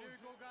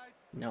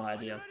 No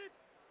idea.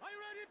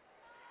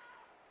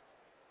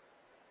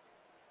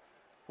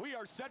 We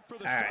are set for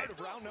the All start right. of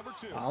round number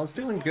 2. I was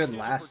This doing one's good scheduled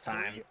last for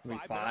time 3 we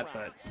 5-minute fought, but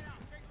rounds.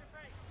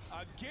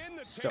 Again,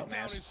 the still takedown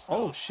nasty. is stopped.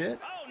 Oh, shit.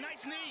 Oh,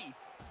 nice knee.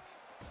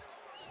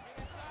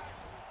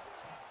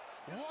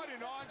 What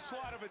an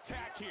onslaught of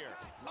attack here.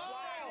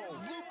 Oh,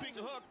 looping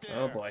hook there.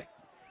 Oh, boy.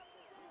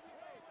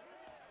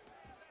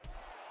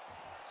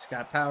 He's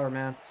got power,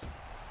 man.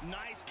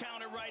 Nice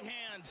counter right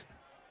hand.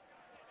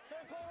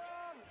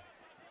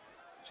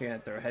 She gonna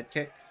throw a head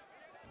kick?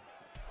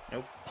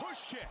 Nope.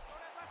 Push kick.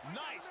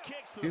 Nice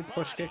kicks to Two the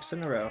push body. kicks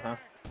in a row, huh?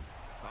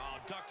 Oh,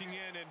 ducking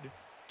in and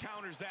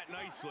counters that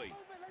nicely.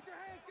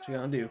 What you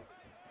gonna do?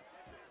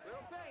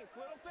 Little feints,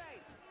 little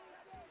feints.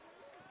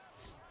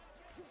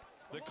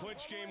 The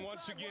clinch game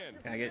once again.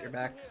 Can I get your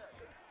back?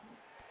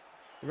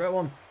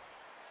 Throw him.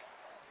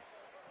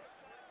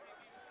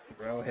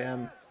 Throw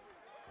him.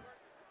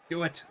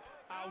 Do it.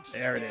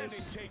 There it is.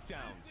 Takedowns.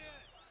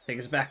 Take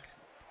us back.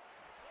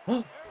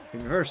 Oh, he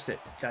reversed it.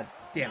 God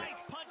damn it. Nice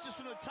punches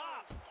from the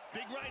top.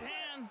 Big right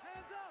hand.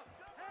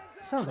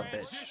 Son of a bitch.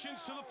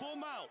 Transitions to the full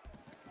mount.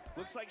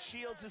 Looks like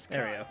Shields is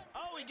There we cut. go.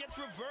 Oh, he gets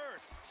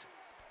reversed.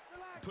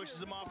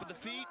 Pushes him off with the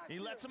feet. He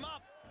lets him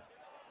up.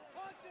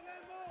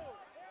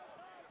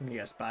 You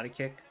got a spotty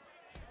kick.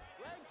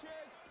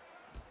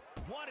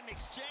 What an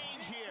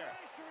exchange here.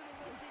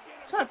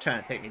 Stop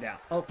trying to take me down.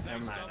 Oh,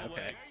 never mind.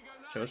 Okay.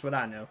 Shows what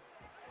I know.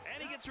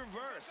 And he gets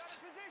reversed.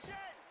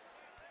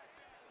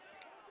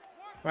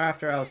 Right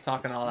after I was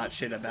talking all that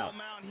shit about Full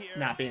mount here.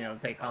 not being able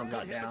to take Good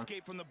Khamzat hip down.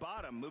 escape from the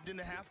bottom. Moved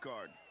into half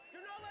guard.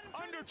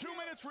 Under 2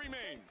 minutes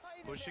remains.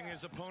 Pushing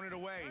his opponent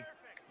away.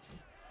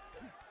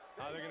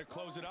 They're going to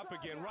close it up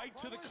again. Right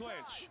to the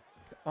clinch.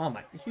 Oh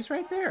my, he's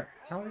right there.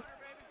 How?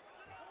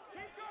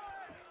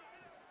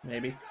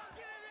 Maybe. How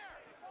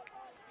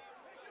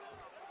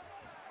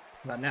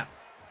about now?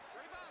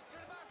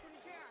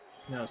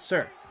 No,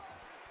 sir.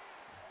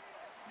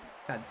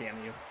 God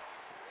damn you.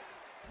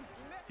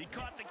 He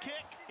caught the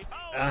kick.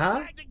 Oh, Uh-huh.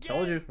 sagged again.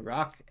 Told you.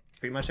 Rock.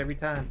 Pretty much every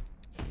time.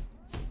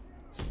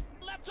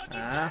 Left hook,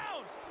 he's Uh-huh. down.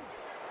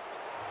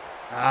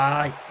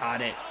 Ah, I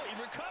got it. Oh,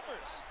 he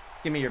recovers.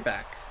 Give me your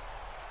back.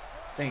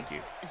 Thank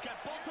you. He's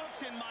got both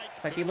hooks in, Mike.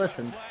 It's like he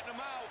listened. Flatten him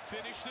out.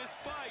 Finish this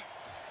fight.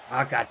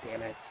 Ah, god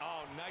damn it.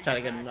 Oh, nice. Try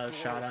to get backdoor another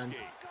shot on.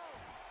 escape.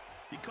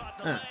 He caught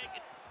the Huh.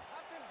 leg.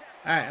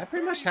 Alright, I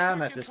pretty much have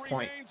him at 30 this point.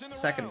 seconds remains in the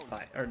Second round.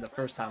 fight, or the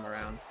first time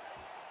around.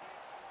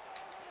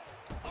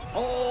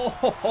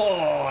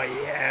 Oh,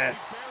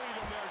 yes. Buried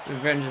him there,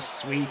 Revenge is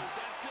sweet.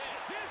 That's it.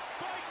 This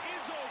fight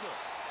is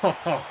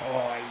over.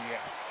 Oh,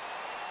 yes.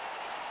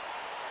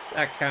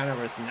 That counter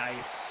was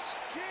nice.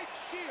 Jake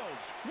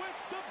Shields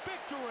with the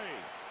victory.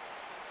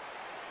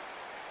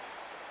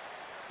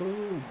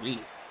 Ooh-wee.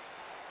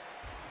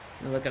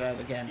 Let me look at that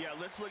again. Yeah,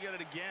 let's look at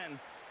it again.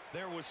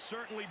 There was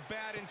certainly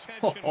bad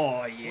intention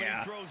Oh, when yeah.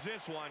 he throws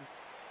this one.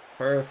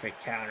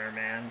 Perfect counter,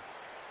 man.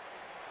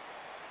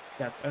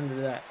 Got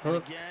under that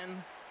hook.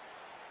 Again.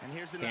 And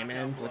here's the Came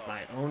knockout in blow. with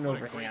my own What a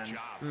great overhand.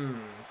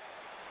 job.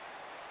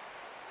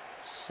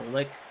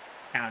 Slick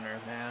counter,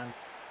 man.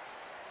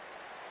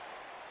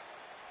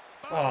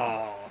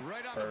 Oh,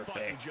 Right on the button,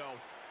 perfect. Joe.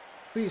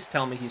 Please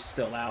tell me he's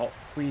still out.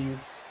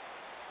 Please.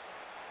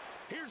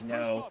 Here's Bruce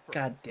No. Buffer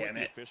God with damn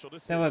the it. official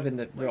That would have been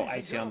the decision. real Ladies and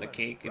icing on the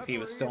gentlemen, cake if he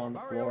was still on the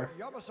referee floor.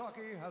 Mario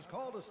Yamasaki has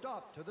called a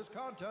stop to this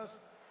contest.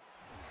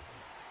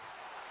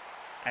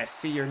 I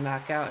see your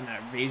knockout and I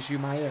raise you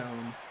my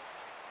own.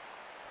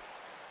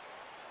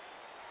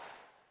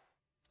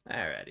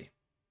 Alrighty.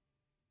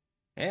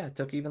 Yeah, it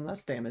took even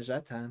less damage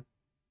that time.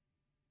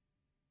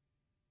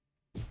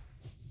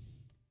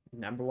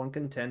 Number one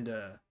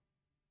contender.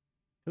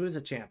 Who is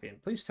a champion?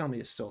 Please tell me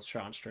it's still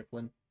Sean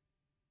Strickland.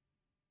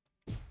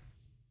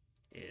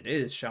 It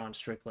is Sean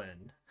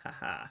Strickland.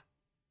 Haha.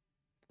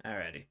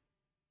 Alrighty.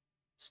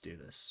 Let's do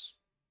this.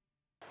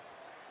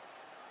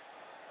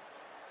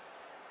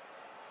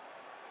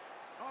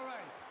 All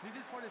right, this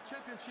is for the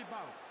championship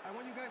bout. I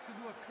want you guys to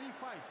do a clean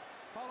fight.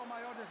 Follow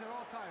my orders at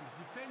all times.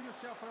 Defend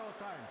yourself at all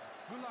times.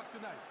 Good luck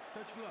tonight.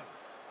 Touch gloves.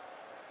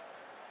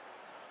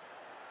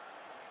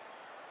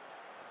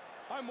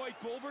 I'm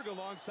Mike Goldberg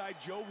alongside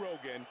Joe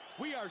Rogan.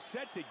 We are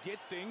set to get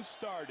things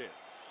started.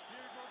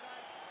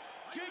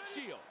 Jake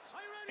Shields,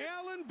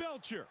 Alan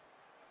Belcher.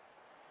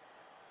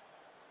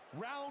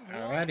 Round one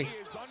Alrighty.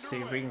 is underway. See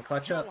if we can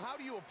clutch Joe, up. how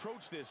do you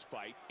approach this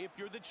fight if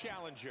you're the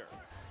challenger?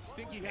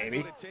 Think he has Maybe.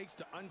 what it takes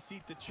to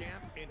unseat the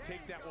champ and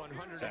take that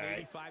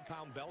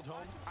 185-pound belt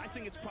home? I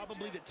think it's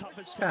probably the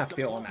toughest Kinda test of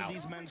feel him both of out.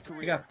 these men's careers.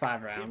 We got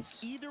 5 rounds.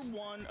 If either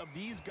one of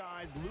these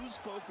guys lose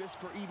focus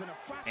for even a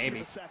fraction Maybe.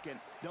 of a second,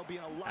 they'll be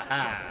in a lot of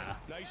Aha.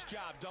 trouble. Nice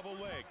job, double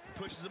leg.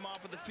 Pushes him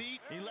off with the feet.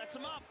 He lets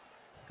him up.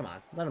 Come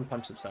on, let him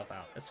punch himself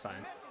out. It's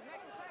fine.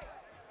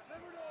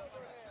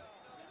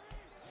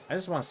 I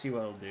just want to see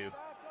what he'll do.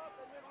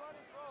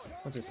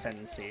 What's his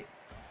tendency?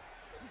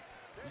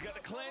 He's got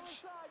the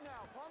clinch.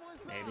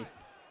 Maybe.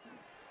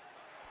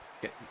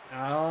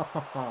 Oh,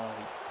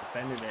 he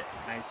bended it.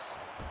 Nice.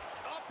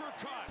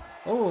 Uppercut.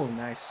 Oh,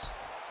 nice.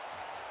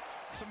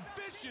 Some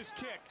vicious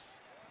kicks.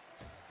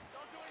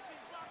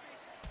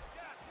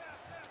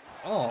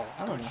 Oh,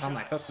 I don't Good know how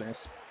my hook shots.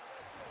 missed.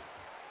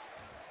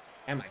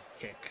 And my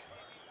kick.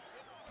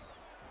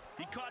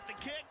 He caught the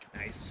kick.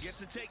 Nice.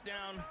 Gets a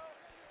takedown.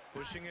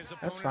 Pushing his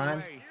opponent That's fine.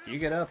 away. You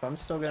get up. I'm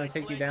still going to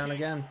take you down kick.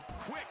 again.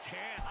 Quick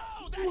hand.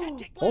 Oh, that head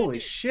kick Holy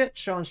landed. shit,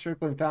 Sean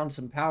Strickland found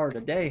some power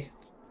today.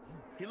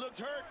 He looked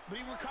hurt, but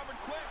he recovered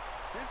quick.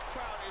 This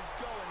crowd is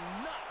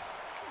going nuts.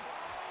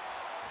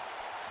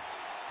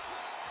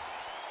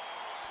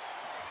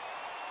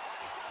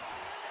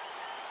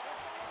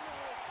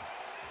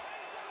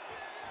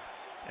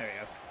 There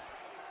you go.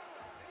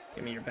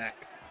 Give me your back.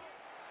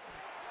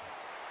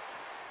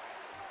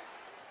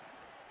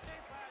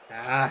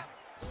 Ah.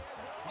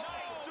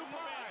 Nice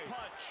Superman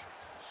punch.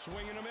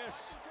 Swing and a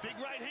miss. Big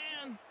right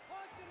hand.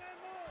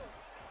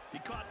 He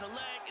caught the leg.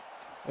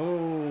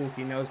 Oh,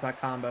 he knows my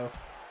combo.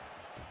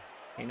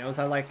 He knows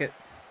I like it.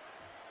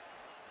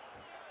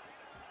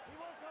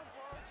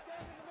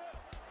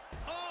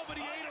 Oh, but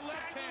he ate a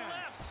left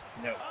hand.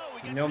 No.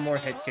 Oh, No more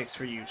head kicks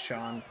for you,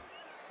 Sean.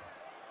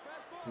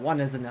 One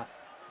is enough.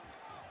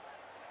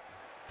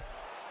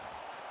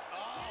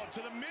 Oh, to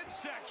the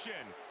midsection.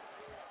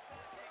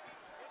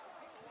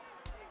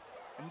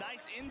 A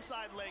nice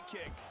inside leg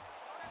kick.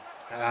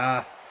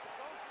 Ah.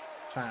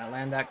 Trying to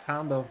land that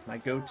combo. My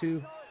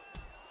go-to.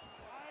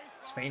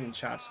 It's feigning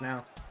shots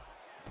now.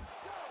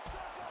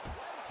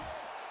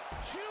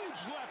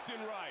 Huge left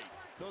and right.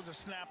 Those are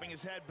snapping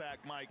his head back,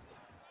 Mike.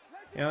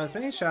 You know, as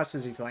many shots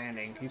as he's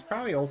landing, he's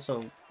probably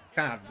also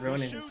kind of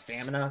ruining his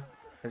stamina,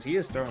 because he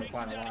is throwing Takes him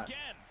quite a down lot.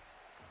 again.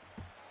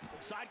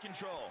 Side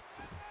control.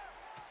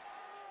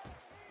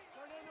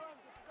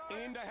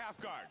 Into half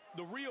guard.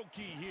 The real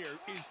key here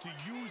is to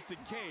use the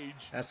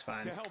cage That's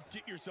fine. to help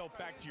get yourself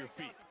back to your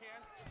feet.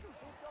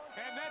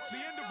 And that's the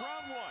end of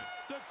round one.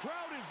 The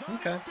crowd is on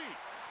Okay. its feet.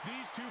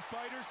 These two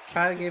fighters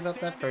Try to give up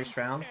that first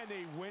round. and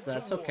they went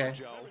That's to war, okay.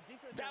 Joe.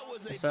 That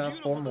was Let's, a four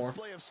beautiful more.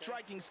 display of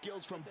striking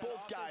skills from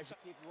both guys.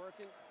 Keep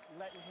working,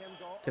 letting him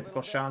go.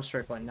 Typical Sean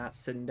Strickland, not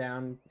sitting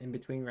down in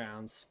between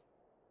rounds.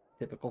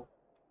 Typical.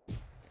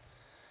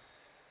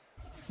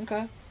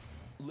 Okay.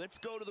 Let's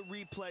go to the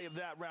replay of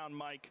that round,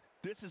 Mike.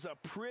 This is a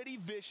pretty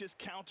vicious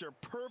counter,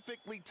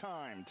 perfectly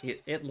timed.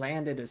 It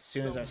landed as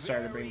soon as I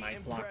started to bring my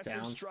block impressive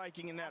down.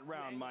 striking in that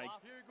round, Mike.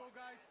 Here you go,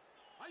 guys.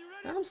 Are you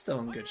ready? I'm still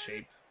in good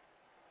shape.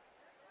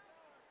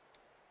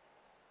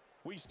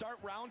 We start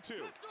round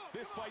two.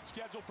 This fight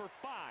scheduled for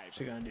What's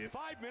she gonna do?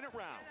 5-minute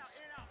rounds.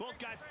 Both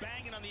guys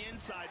banging on the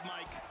inside,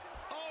 Mike.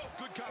 Oh,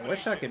 good I combination.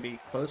 wish I could be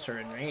closer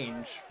in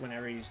range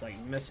whenever he's like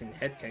missing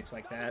head kicks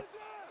like that.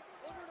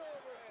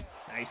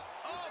 Nice.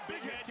 Oh, big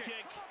head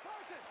kick.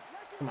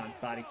 Come on,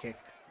 body kick.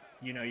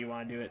 You know you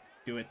want to do it.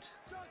 Do it.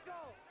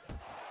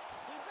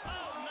 Oh,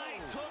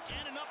 nice hook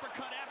and an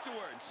uppercut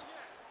afterwards.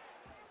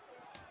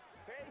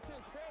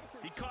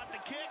 He caught the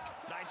kick.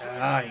 Nice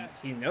Ah,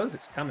 he knows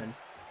it's coming.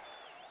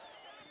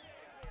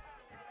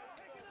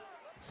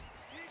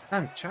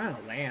 I'm trying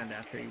to land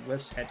after he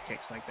whiffs head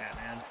kicks like that,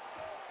 man.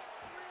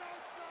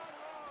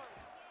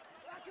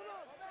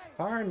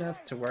 Far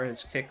enough to where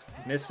his kick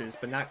misses,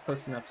 but not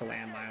close enough to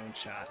land my own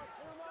shot.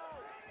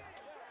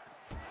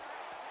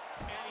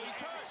 And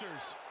he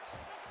answers.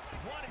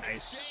 What an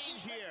Nice.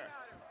 exchange here.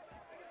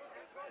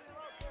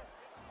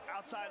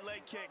 Outside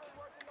leg kick.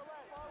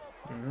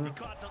 He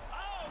caught the.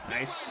 Oh, big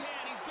Nice. right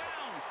hand. He's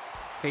down.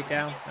 Fate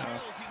down. Gets Oh,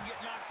 tails, he can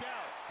get knocked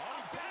out. Oh,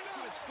 he's back to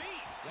his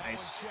feet.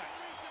 nice. Oh,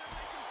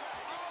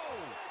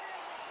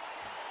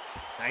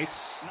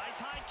 Nice. Nice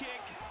high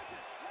kick.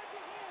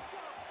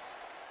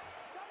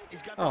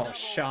 He's got the Oh, double.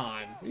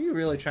 Sean. Are you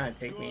really trying to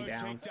take good me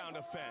down? takedown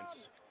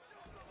defense.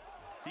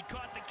 He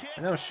caught the kick.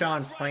 I know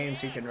Sean Right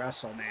claims he hand. can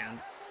wrestle,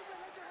 man.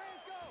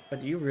 But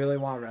do you really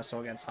want to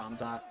wrestle against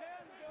Khamzat?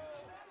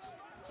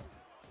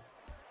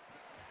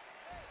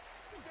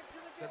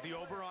 That the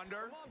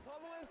over-under.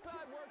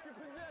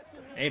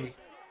 Maybe.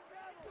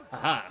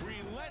 Aha.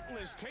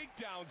 Relentless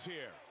takedowns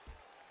here.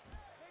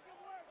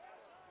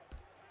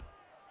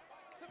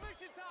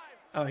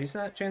 Oh, he's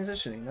not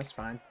transitioning. That's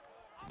fine.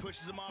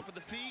 Pushes him off with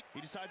the feet.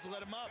 He decides to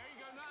let him up.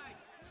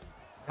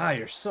 Ah,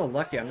 you're so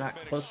lucky I'm not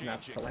close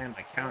enough to land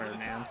my counter,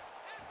 man.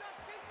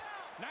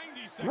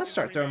 90 I'm seconds gonna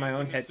start throwing my remain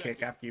own in the head kick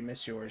second. after you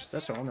miss yours.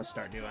 That's what I'm gonna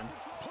start doing.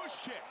 Push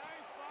kick.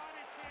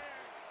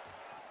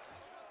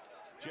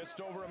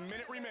 Just over a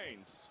minute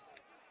remains.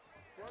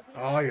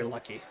 Oh, you're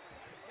lucky.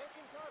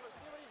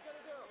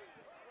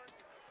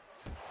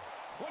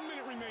 1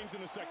 minute remains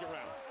in the second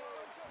round.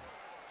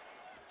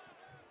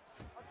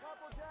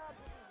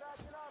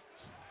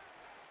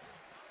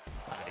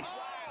 Body.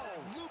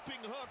 Oh,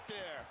 looping hook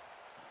there.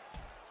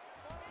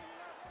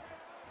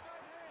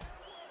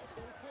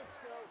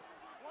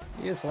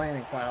 He is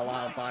landing quite a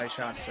lot of body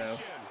shots, though.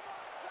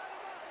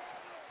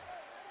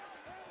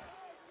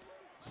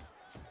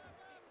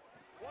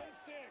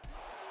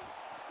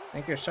 I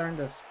think you're starting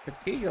to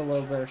fatigue a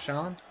little there,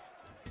 Sean.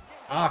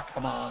 Ah,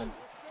 come on.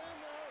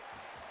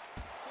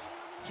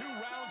 2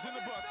 rounds in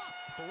the books.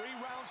 3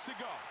 rounds to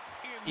go.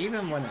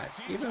 Even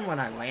when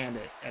I land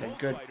it at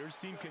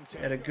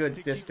a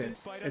good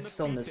distance, it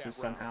still misses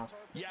somehow.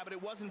 Yeah, but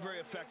it wasn't very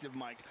effective,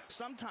 Mike.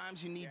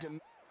 Sometimes you need to.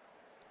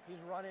 He's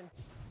running.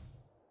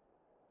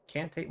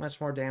 Can't take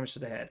much more damage to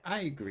the head.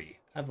 I agree.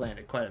 I've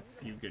landed quite a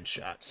few good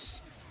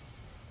shots.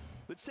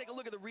 Let's take a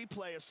look at the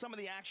replay of some of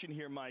the action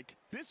here, Mike.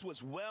 This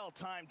was well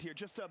timed here.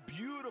 Just a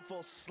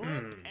beautiful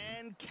slip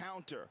and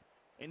counter.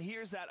 And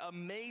here's that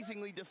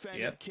amazingly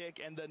defended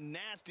kick and the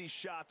nasty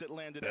shot that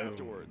landed Boom.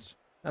 afterwards.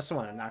 That's the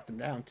one that knocked him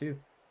down, too.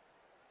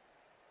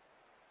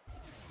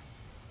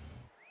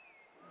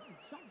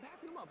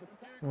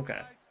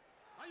 Okay.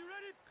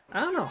 I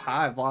don't know how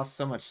I've lost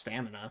so much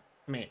stamina.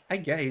 I mean, I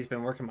get he's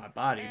been working my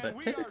body, but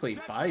typically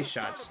body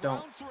shots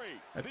don't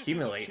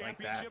accumulate like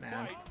that,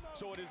 man.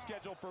 So it is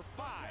scheduled for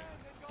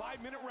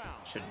 5-minute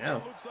rounds. Should know.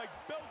 It looks like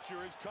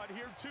Belcher is cut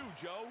here too,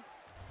 Joe.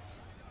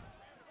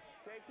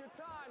 Take your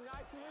time,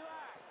 nice and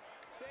relaxed.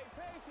 Stay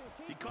patient.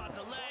 He caught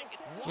the leg.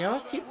 You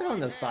know, keep throwing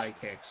those body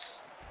kicks.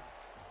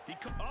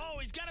 Oh,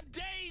 he's got him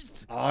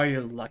dazed. Oh,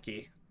 you're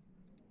lucky.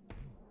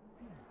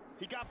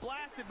 He got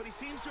blasted, but he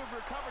seems to have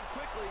recovered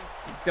quickly.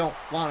 You don't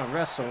want to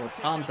wrestle with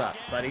Khamzat,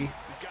 buddy.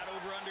 He's got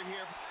over under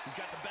here. He's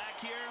got the back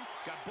here.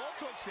 Got both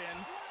hooks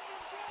in.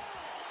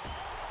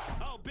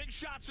 Oh, big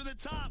shots from the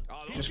top.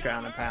 Oh, Just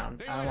ground and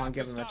pound. I don't want to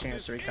give him a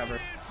chance to recover.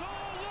 It's all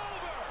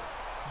over.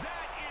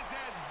 That is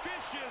as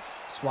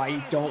vicious. That's why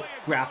you don't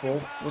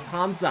grapple with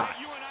Khamzat.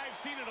 You and I have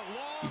seen it a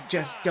long You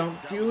just don't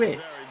do it.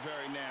 Very,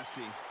 very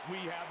nasty. We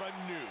have a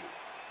new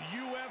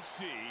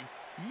UFC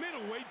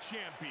middleweight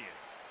champion.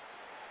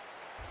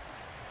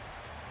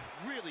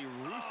 Really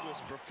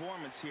ruthless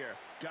performance here.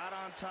 Got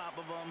on top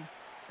of him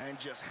and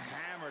just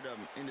hammered him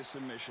into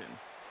submission.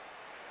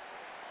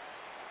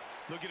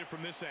 Look at it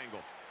from this angle.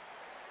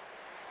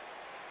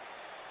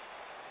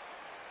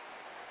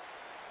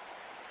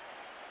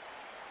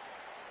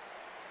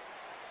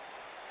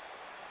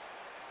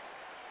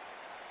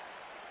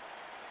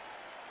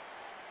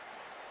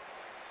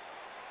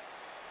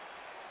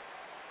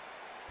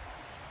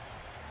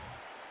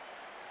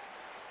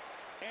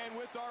 And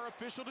with our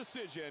official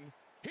decision,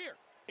 here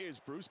is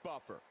Bruce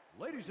Buffer.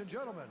 Ladies and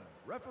gentlemen,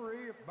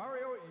 referee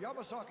Mario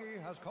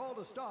Yamasaki has called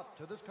a stop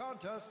to this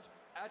contest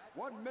at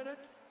 1 minute,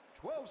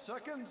 12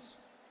 seconds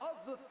of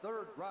the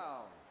third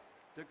round,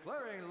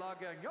 declaring La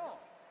Gagnante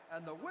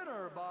and the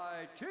winner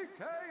by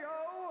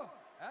TKO.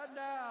 And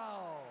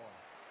now,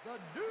 the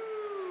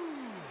new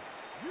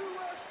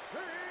UFC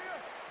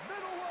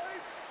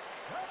middleweight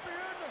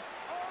champion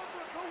of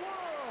the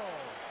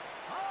world,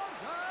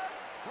 Khamzat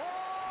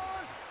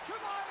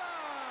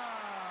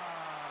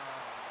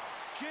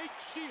Jake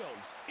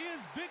Shields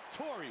is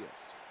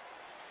victorious.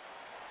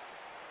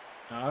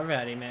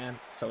 Alrighty, man.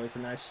 It's always a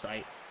nice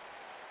sight.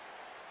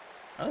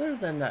 Other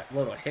than that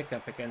little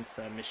hiccup against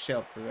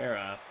Michelle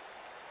Pereira,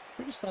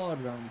 pretty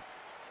solid run.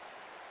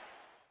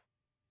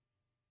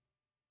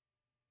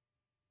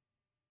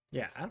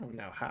 Yeah, I don't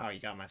know how he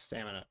got my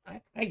stamina.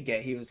 I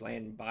get he was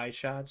landing body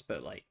shots,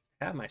 but like,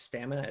 have my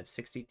stamina at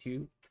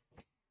 62?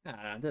 I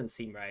don't know, it doesn't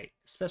seem right.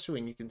 Especially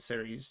when you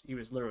consider he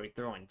was literally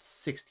throwing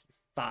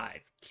 65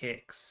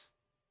 kicks.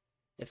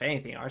 If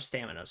anything, our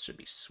stamina should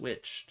be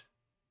switched.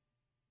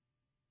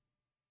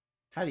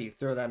 How do you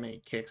throw that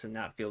many kicks and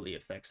not feel the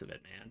effects of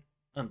it, man?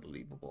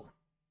 Unbelievable.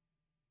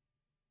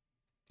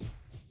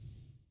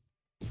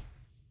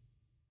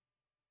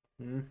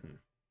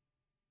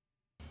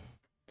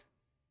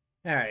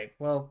 Alright,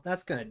 well,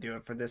 that's going to do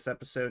it for this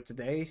episode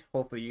today.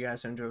 Hopefully you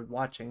guys enjoyed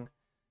watching.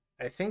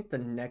 I think the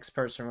next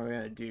person we're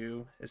going to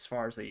do, as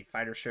far as the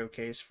fighter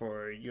showcase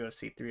for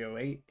UFC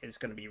 308, is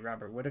going to be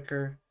Robert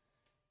Whitaker.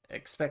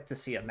 Expect to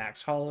see a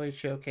Max Holloway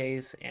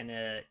showcase and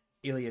a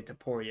Ilia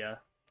Topuria,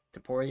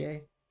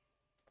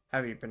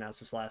 however you pronounce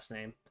his last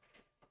name.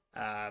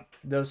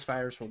 Those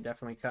fighters will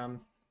definitely come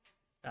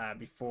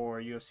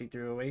before UFC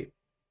 308.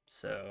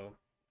 So,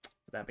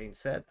 with that being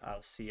said,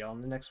 I'll see y'all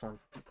in the next one.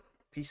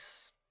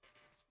 Peace.